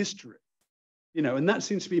their own history, you know, and that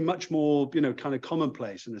seems to be much more, you know, kind of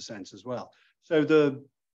commonplace in a sense as well. So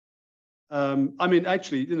I mean,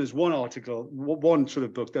 actually, you know, there's one article, one sort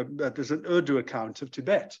of book, there's an Urdu account of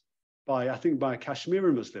Tibet I think by a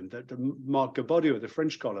Kashmiri Muslim, that Marc Gabodio, the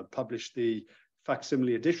French scholar, published the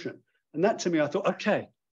facsimile edition. And that to me, I thought, okay,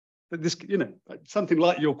 but this, you know, something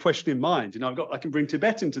like your question in mind, you know, I can bring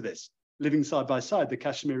Tibet into this, living side by side, the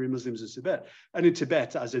Kashmiri Muslims of Tibet. And in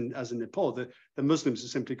Tibet, as in Nepal, the Muslims are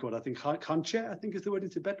simply called, I think, Khanche, I think is the word in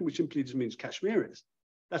Tibetan, which simply just means Kashmiris.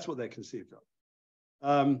 That's what they're conceived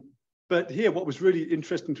of. But here, what was really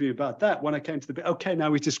interesting to me about that, when I came to the bit, okay,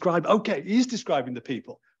 now he's describing the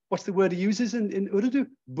people. What's the word he uses in Urdu?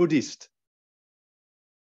 Buddhist.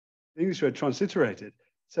 The English word transliterated.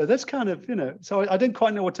 So that's kind of, you know, so I didn't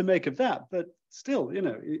quite know what to make of that, but still, you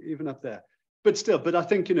know, even up there. But I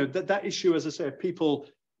think, you know, that issue, as I say, of people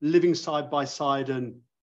living side by side and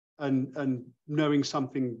knowing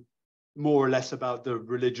something more or less about the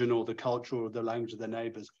religion or the culture or the language of their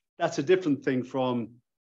neighbors, that's a different thing from,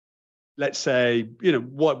 let's say, you know,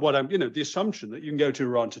 what I'm, you know, the assumption that you can go to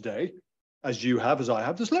Iran today, as you have, as I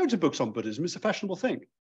have, there's loads of books on Buddhism. It's a fashionable thing.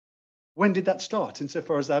 When did that start?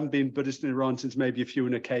 Insofar as I haven't been Buddhist in Iran since maybe a few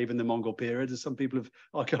in a cave in the Mongol period, as some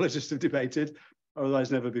archaeologists have debated, or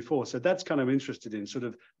otherwise never before. So that's kind of interested in sort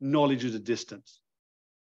of knowledge at a distance.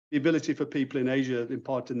 The ability for people in Asia, in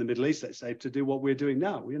part in the Middle East, let's say, to do what we're doing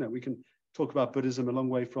now. You know, we can talk about Buddhism a long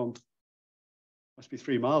way from, must be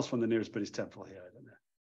 3 miles from the nearest Buddhist temple here, I don't know.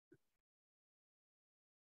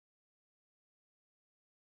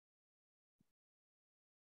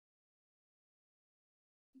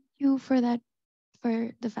 You for that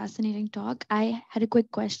for the fascinating talk. I had a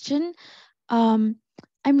quick question. I'm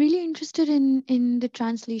really interested in the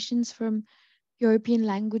translations from European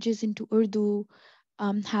languages into Urdu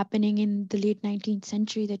happening in the late 19th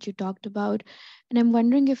century that you talked about. And I'm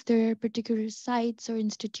wondering if there are particular sites or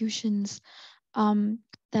institutions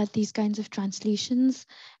that these kinds of translations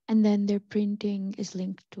and then their printing is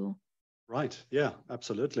linked to. Right, yeah,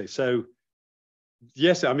 absolutely. So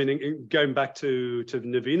yes, I mean, going back to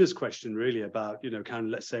Naveena's question really about, kind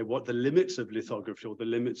of, let's say, what the limits of lithography or the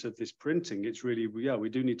limits of this printing, it's really, yeah, we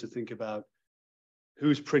do need to think about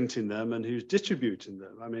who's printing them and who's distributing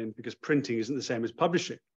them. I mean, because printing isn't the same as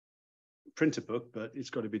publishing. Print a book, but it's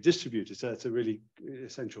got to be distributed. So it's a really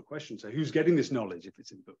essential question. So who's getting this knowledge if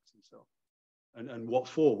it's in books and so on? And what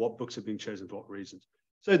for? What books are being chosen for what reasons?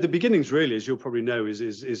 So the beginnings really, as you'll probably know, is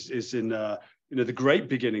in the great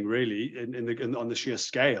beginning really on the sheer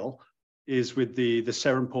scale is with the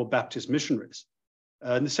Serampore Baptist missionaries.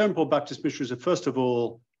 And the Serampore Baptist missionaries are, first of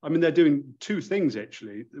all, I mean, they're doing two things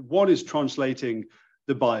actually. One is translating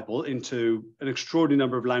the Bible into an extraordinary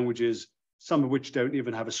number of languages, some of which don't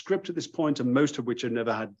even have a script at this point, and most of which have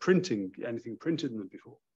never had anything printed in them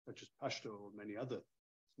before, such as Pashto or many other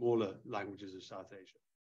smaller languages of South Asia.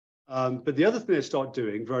 But the other thing they start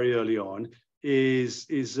doing very early on is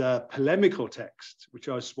polemical text, which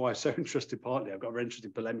is why I'm so interested partly. I've got very interested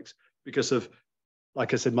in polemics because of,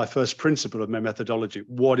 like I said, my first principle of my methodology.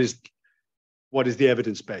 What is the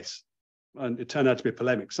evidence base? And it turned out to be a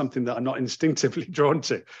polemic, something that I'm not instinctively drawn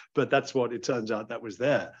to, but that's what it turns out that was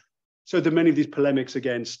there. So there are many of these polemics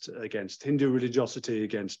against Hindu religiosity,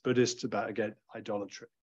 against Buddhists, against idolatry.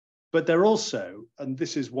 But they're also, and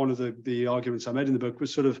this is one of the arguments I made in the book,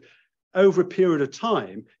 was sort of over a period of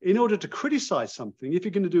time, in order to criticize something, if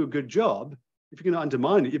you're going to do a good job, if you're going to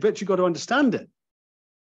undermine it, you've actually got to understand it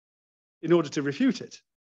in order to refute it.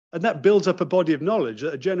 And that builds up a body of knowledge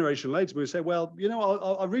that a generation later we say, well,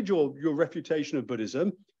 I'll read your refutation of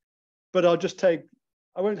Buddhism, but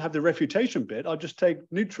I won't have the refutation bit. I'll just take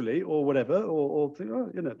neutrally or whatever, or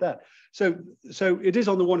that. So it is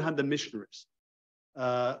on the one hand the missionaries,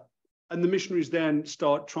 and the missionaries then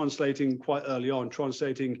start translating quite early on,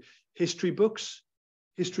 translating history books,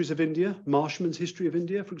 histories of India, Marshman's History of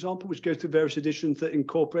India, for example, which goes through various editions that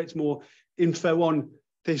incorporates more info on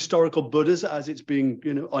the historical Buddhas as it's being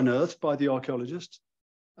unearthed by the archaeologists.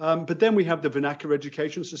 But then we have the vernacular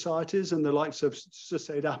education societies and the likes of Sir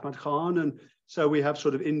Said Ahmad Khan, and so we have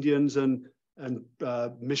sort of Indians and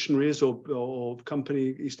missionaries or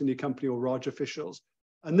company, East India Company or Raj officials.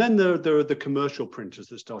 And then there are the commercial printers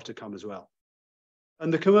that start to come as well.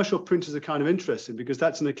 And the commercial printers are kind of interesting because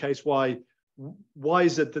that's in the case why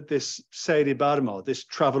is it that this Seydi Barma, this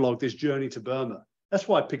travelogue, this journey to Burma, that's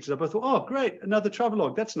why I picked it up. I thought, oh, great, another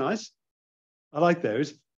travelogue. That's nice. I like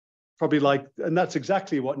those. And that's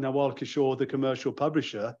exactly what Nawal Kishore, the commercial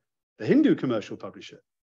publisher, the Hindu commercial publisher,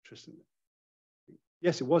 interestingly.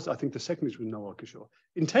 Yes, it was. I think the second is with Nawal Kishore.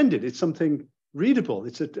 Intended. It's something readable.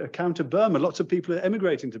 It's an account of Burma. Lots of people are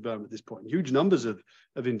emigrating to Burma at this point, huge numbers of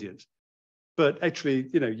Indians. But actually,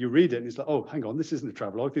 you read it and it's like, oh, hang on, this isn't a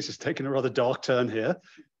travelogue. This is taking a rather dark turn here.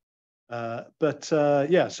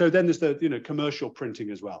 Yeah, so then there's the commercial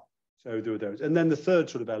printing as well. So there are those. And then the third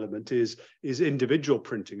sort of element is individual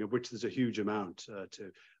printing, of which there's a huge amount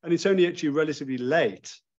too. And it's only actually relatively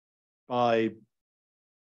late by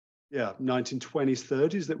 1920s,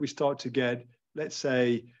 30s that we start to get, let's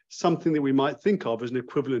say, something that we might think of as an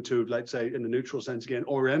equivalent to, let's say, in the neutral sense again,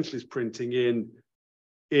 Orientalist printing in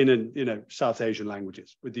South Asian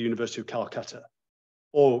languages with the University of Calcutta.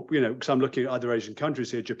 Or, because I'm looking at other Asian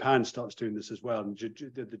countries here, Japan starts doing this as well. And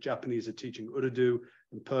the Japanese are teaching Urdu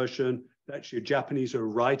and Persian. Actually, Japanese are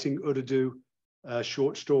writing Urdu,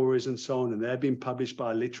 short stories and so on. And they're being published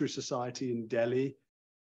by a literary society in Delhi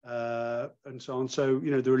and so on. So,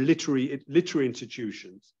 there are literary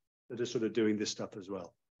institutions that are sort of doing this stuff as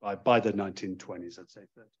well by the 1920s, I'd say.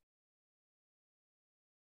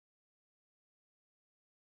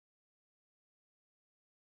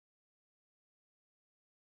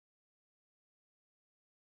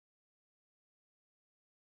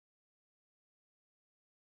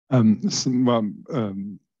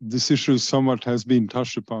 This issue somewhat has been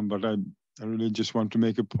touched upon, but I really just want to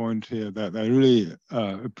make a point here that I really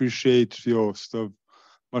appreciate your sort of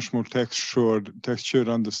much more textured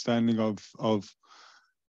understanding of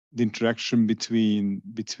the interaction between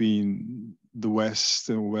the West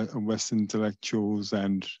and Western intellectuals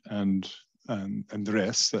and the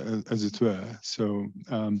rest, as it were. So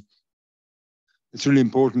it's really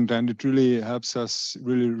important, and it really helps us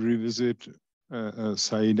really revisit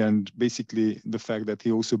Said and basically the fact that he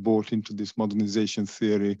also bought into this modernization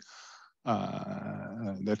theory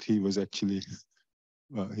that he was actually,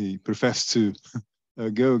 well, he professed to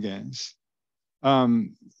go against.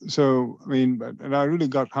 So I mean, and I really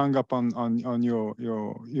got hung up on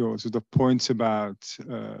your sort of points about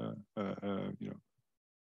you know,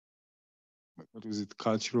 what was it,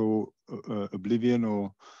 cultural oblivion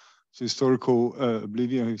or historical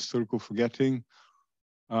oblivion, historical forgetting.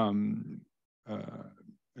 And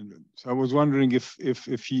so I was wondering if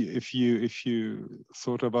you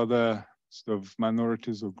thought of other sort of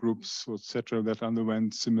minorities or groups, etc., that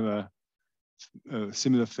underwent similar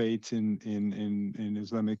fate in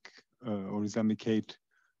Islamic or Islamicate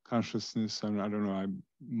consciousness. I mean, I don't know.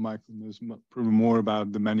 Michael knows probably more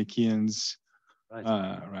about the Manichaeans. Right.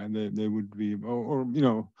 Right. They would be, or you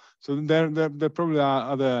know, so there probably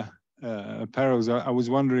are other parallels. I was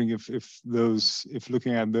wondering if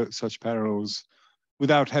looking at such parallels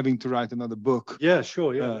without having to write another book. Yeah,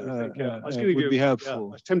 sure. Yeah, I think, I was going to be helpful. Yeah, I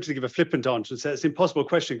was tempted to give a flippant answer and say it's an impossible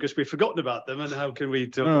question because we've forgotten about them, and how can we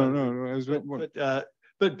talk about them?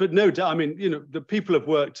 But no doubt. I mean, you know, the people have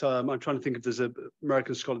worked. I'm trying to think if there's an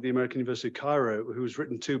American scholar at the American University of Cairo who's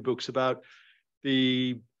written 2 books about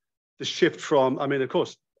the shift from. I mean, of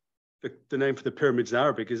course, the name for the pyramids in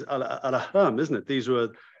Arabic is al-Ahram, isn't it? These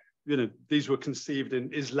were conceived in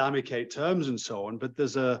Islamicate terms and so on. But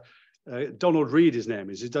there's a Donald Reed, his name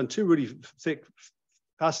is. He's done 2 really thick,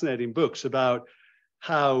 fascinating books about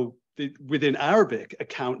how within Arabic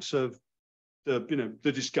accounts of the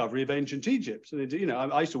discovery of ancient Egypt. And you know,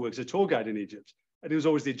 I used to work as a tour guide in Egypt, and it was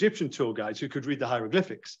always the Egyptian tour guides who could read the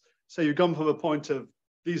hieroglyphics. So you've gone from a point of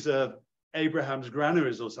these are Abraham's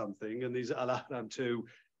granaries or something, and these are Al-Ahram to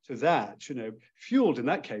that, you know, fueled in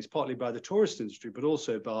that case partly by the tourist industry, but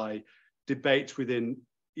also by debates within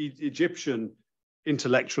Egyptian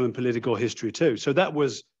intellectual and political history too. So that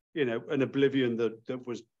was, you know, an oblivion that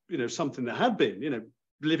was, you know, something that had been, you know,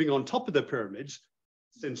 living on top of the pyramids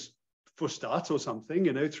since Fustat or something,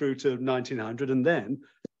 you know, through to 1900. And then,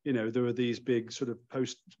 you know, there are these big sort of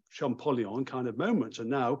post-Champollion kind of moments. And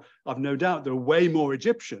now I've no doubt there are way more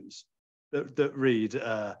Egyptians that read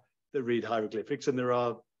hieroglyphics, and there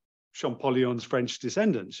are Champollion's French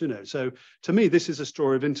descendants, you know. So to me, this is a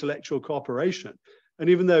story of intellectual cooperation. And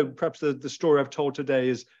even though perhaps the story I've told today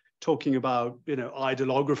is talking about, you know,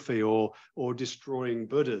 idolography or destroying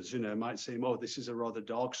Buddhas, you know, might seem, oh, this is a rather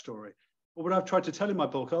dark story. But what I've tried to tell in my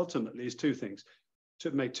book ultimately is 2 things,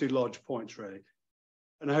 to make 2 large points really.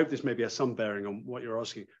 And I hope this maybe has some bearing on what you're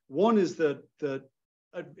asking. One is that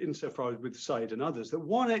insofar as with Said and others, that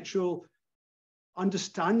one actual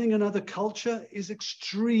understanding another culture is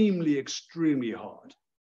extremely, extremely hard,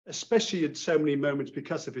 especially at so many moments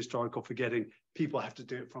because of historical forgetting. People have to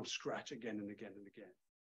do it from scratch again and again and again.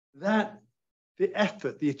 The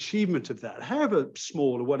effort, the achievement of that, however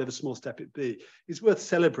small or whatever small step it be, is worth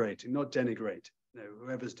celebrating, not denigrating, you know,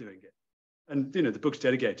 whoever's doing it. And, you know, the book's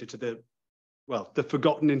dedicated to the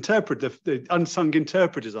forgotten interpreter, the unsung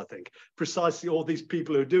interpreters, I think, precisely all these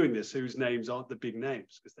people who are doing this, whose names aren't the big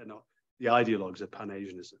names, because they're not the ideologues of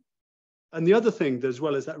Pan-Asianism. And the other thing, as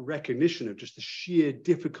well as that recognition of just the sheer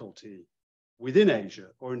difficulty within Asia,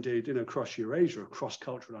 or indeed, you know, across Eurasia, across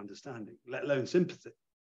cultural understanding, let alone sympathy.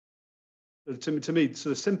 To me,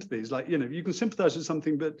 sort of sympathy is like, you know, you can sympathize with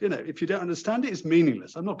something, but, you know, if you don't understand it, it's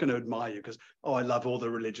meaningless. I'm not going to admire you because, oh, I love all the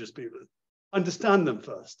religious people. Understand them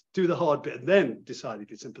first, do the hard bit, and then decide if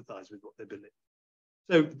you sympathize with what they believe.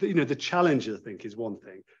 So, you know, the challenge, I think, is one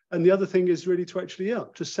thing. And the other thing is really to actually,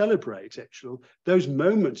 to celebrate those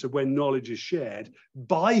moments of when knowledge is shared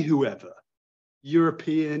by whoever,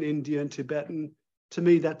 European, Indian, Tibetan. To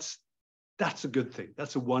me, that's a good thing.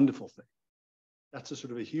 That's a wonderful thing. That's a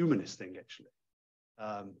sort of a humanist thing, actually.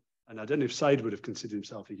 And I don't know if Said would have considered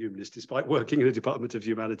himself a humanist, despite working in a Department of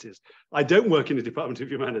Humanities. I don't work in a Department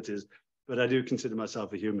of Humanities, but I do consider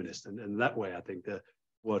myself a humanist. And that way, I think I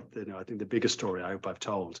think the bigger story I hope I've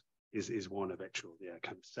told is one of actual,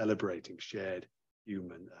 kind of celebrating shared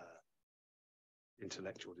human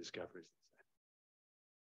intellectual discoveries.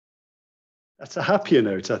 That's a happier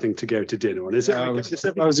note, I think, to go to dinner on, is it? I was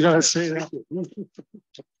going to say that.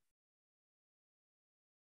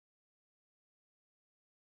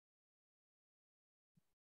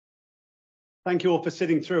 Thank you all for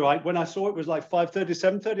sitting through. When I saw it was like 5:30,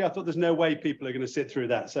 7:30, I thought there's no way people are going to sit through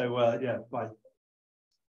that. So yeah, bye.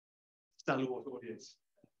 Stand with audience.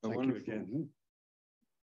 Thank you again.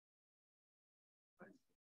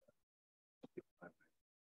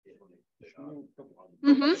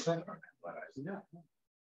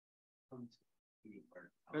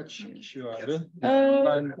 Kaç kişi vardı?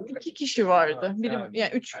 2 kişi vardı. Biri,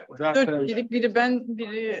 yani 3, 4 kişilik, biri ben,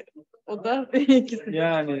 biri o da ikisi.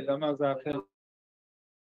 Yani ama zaten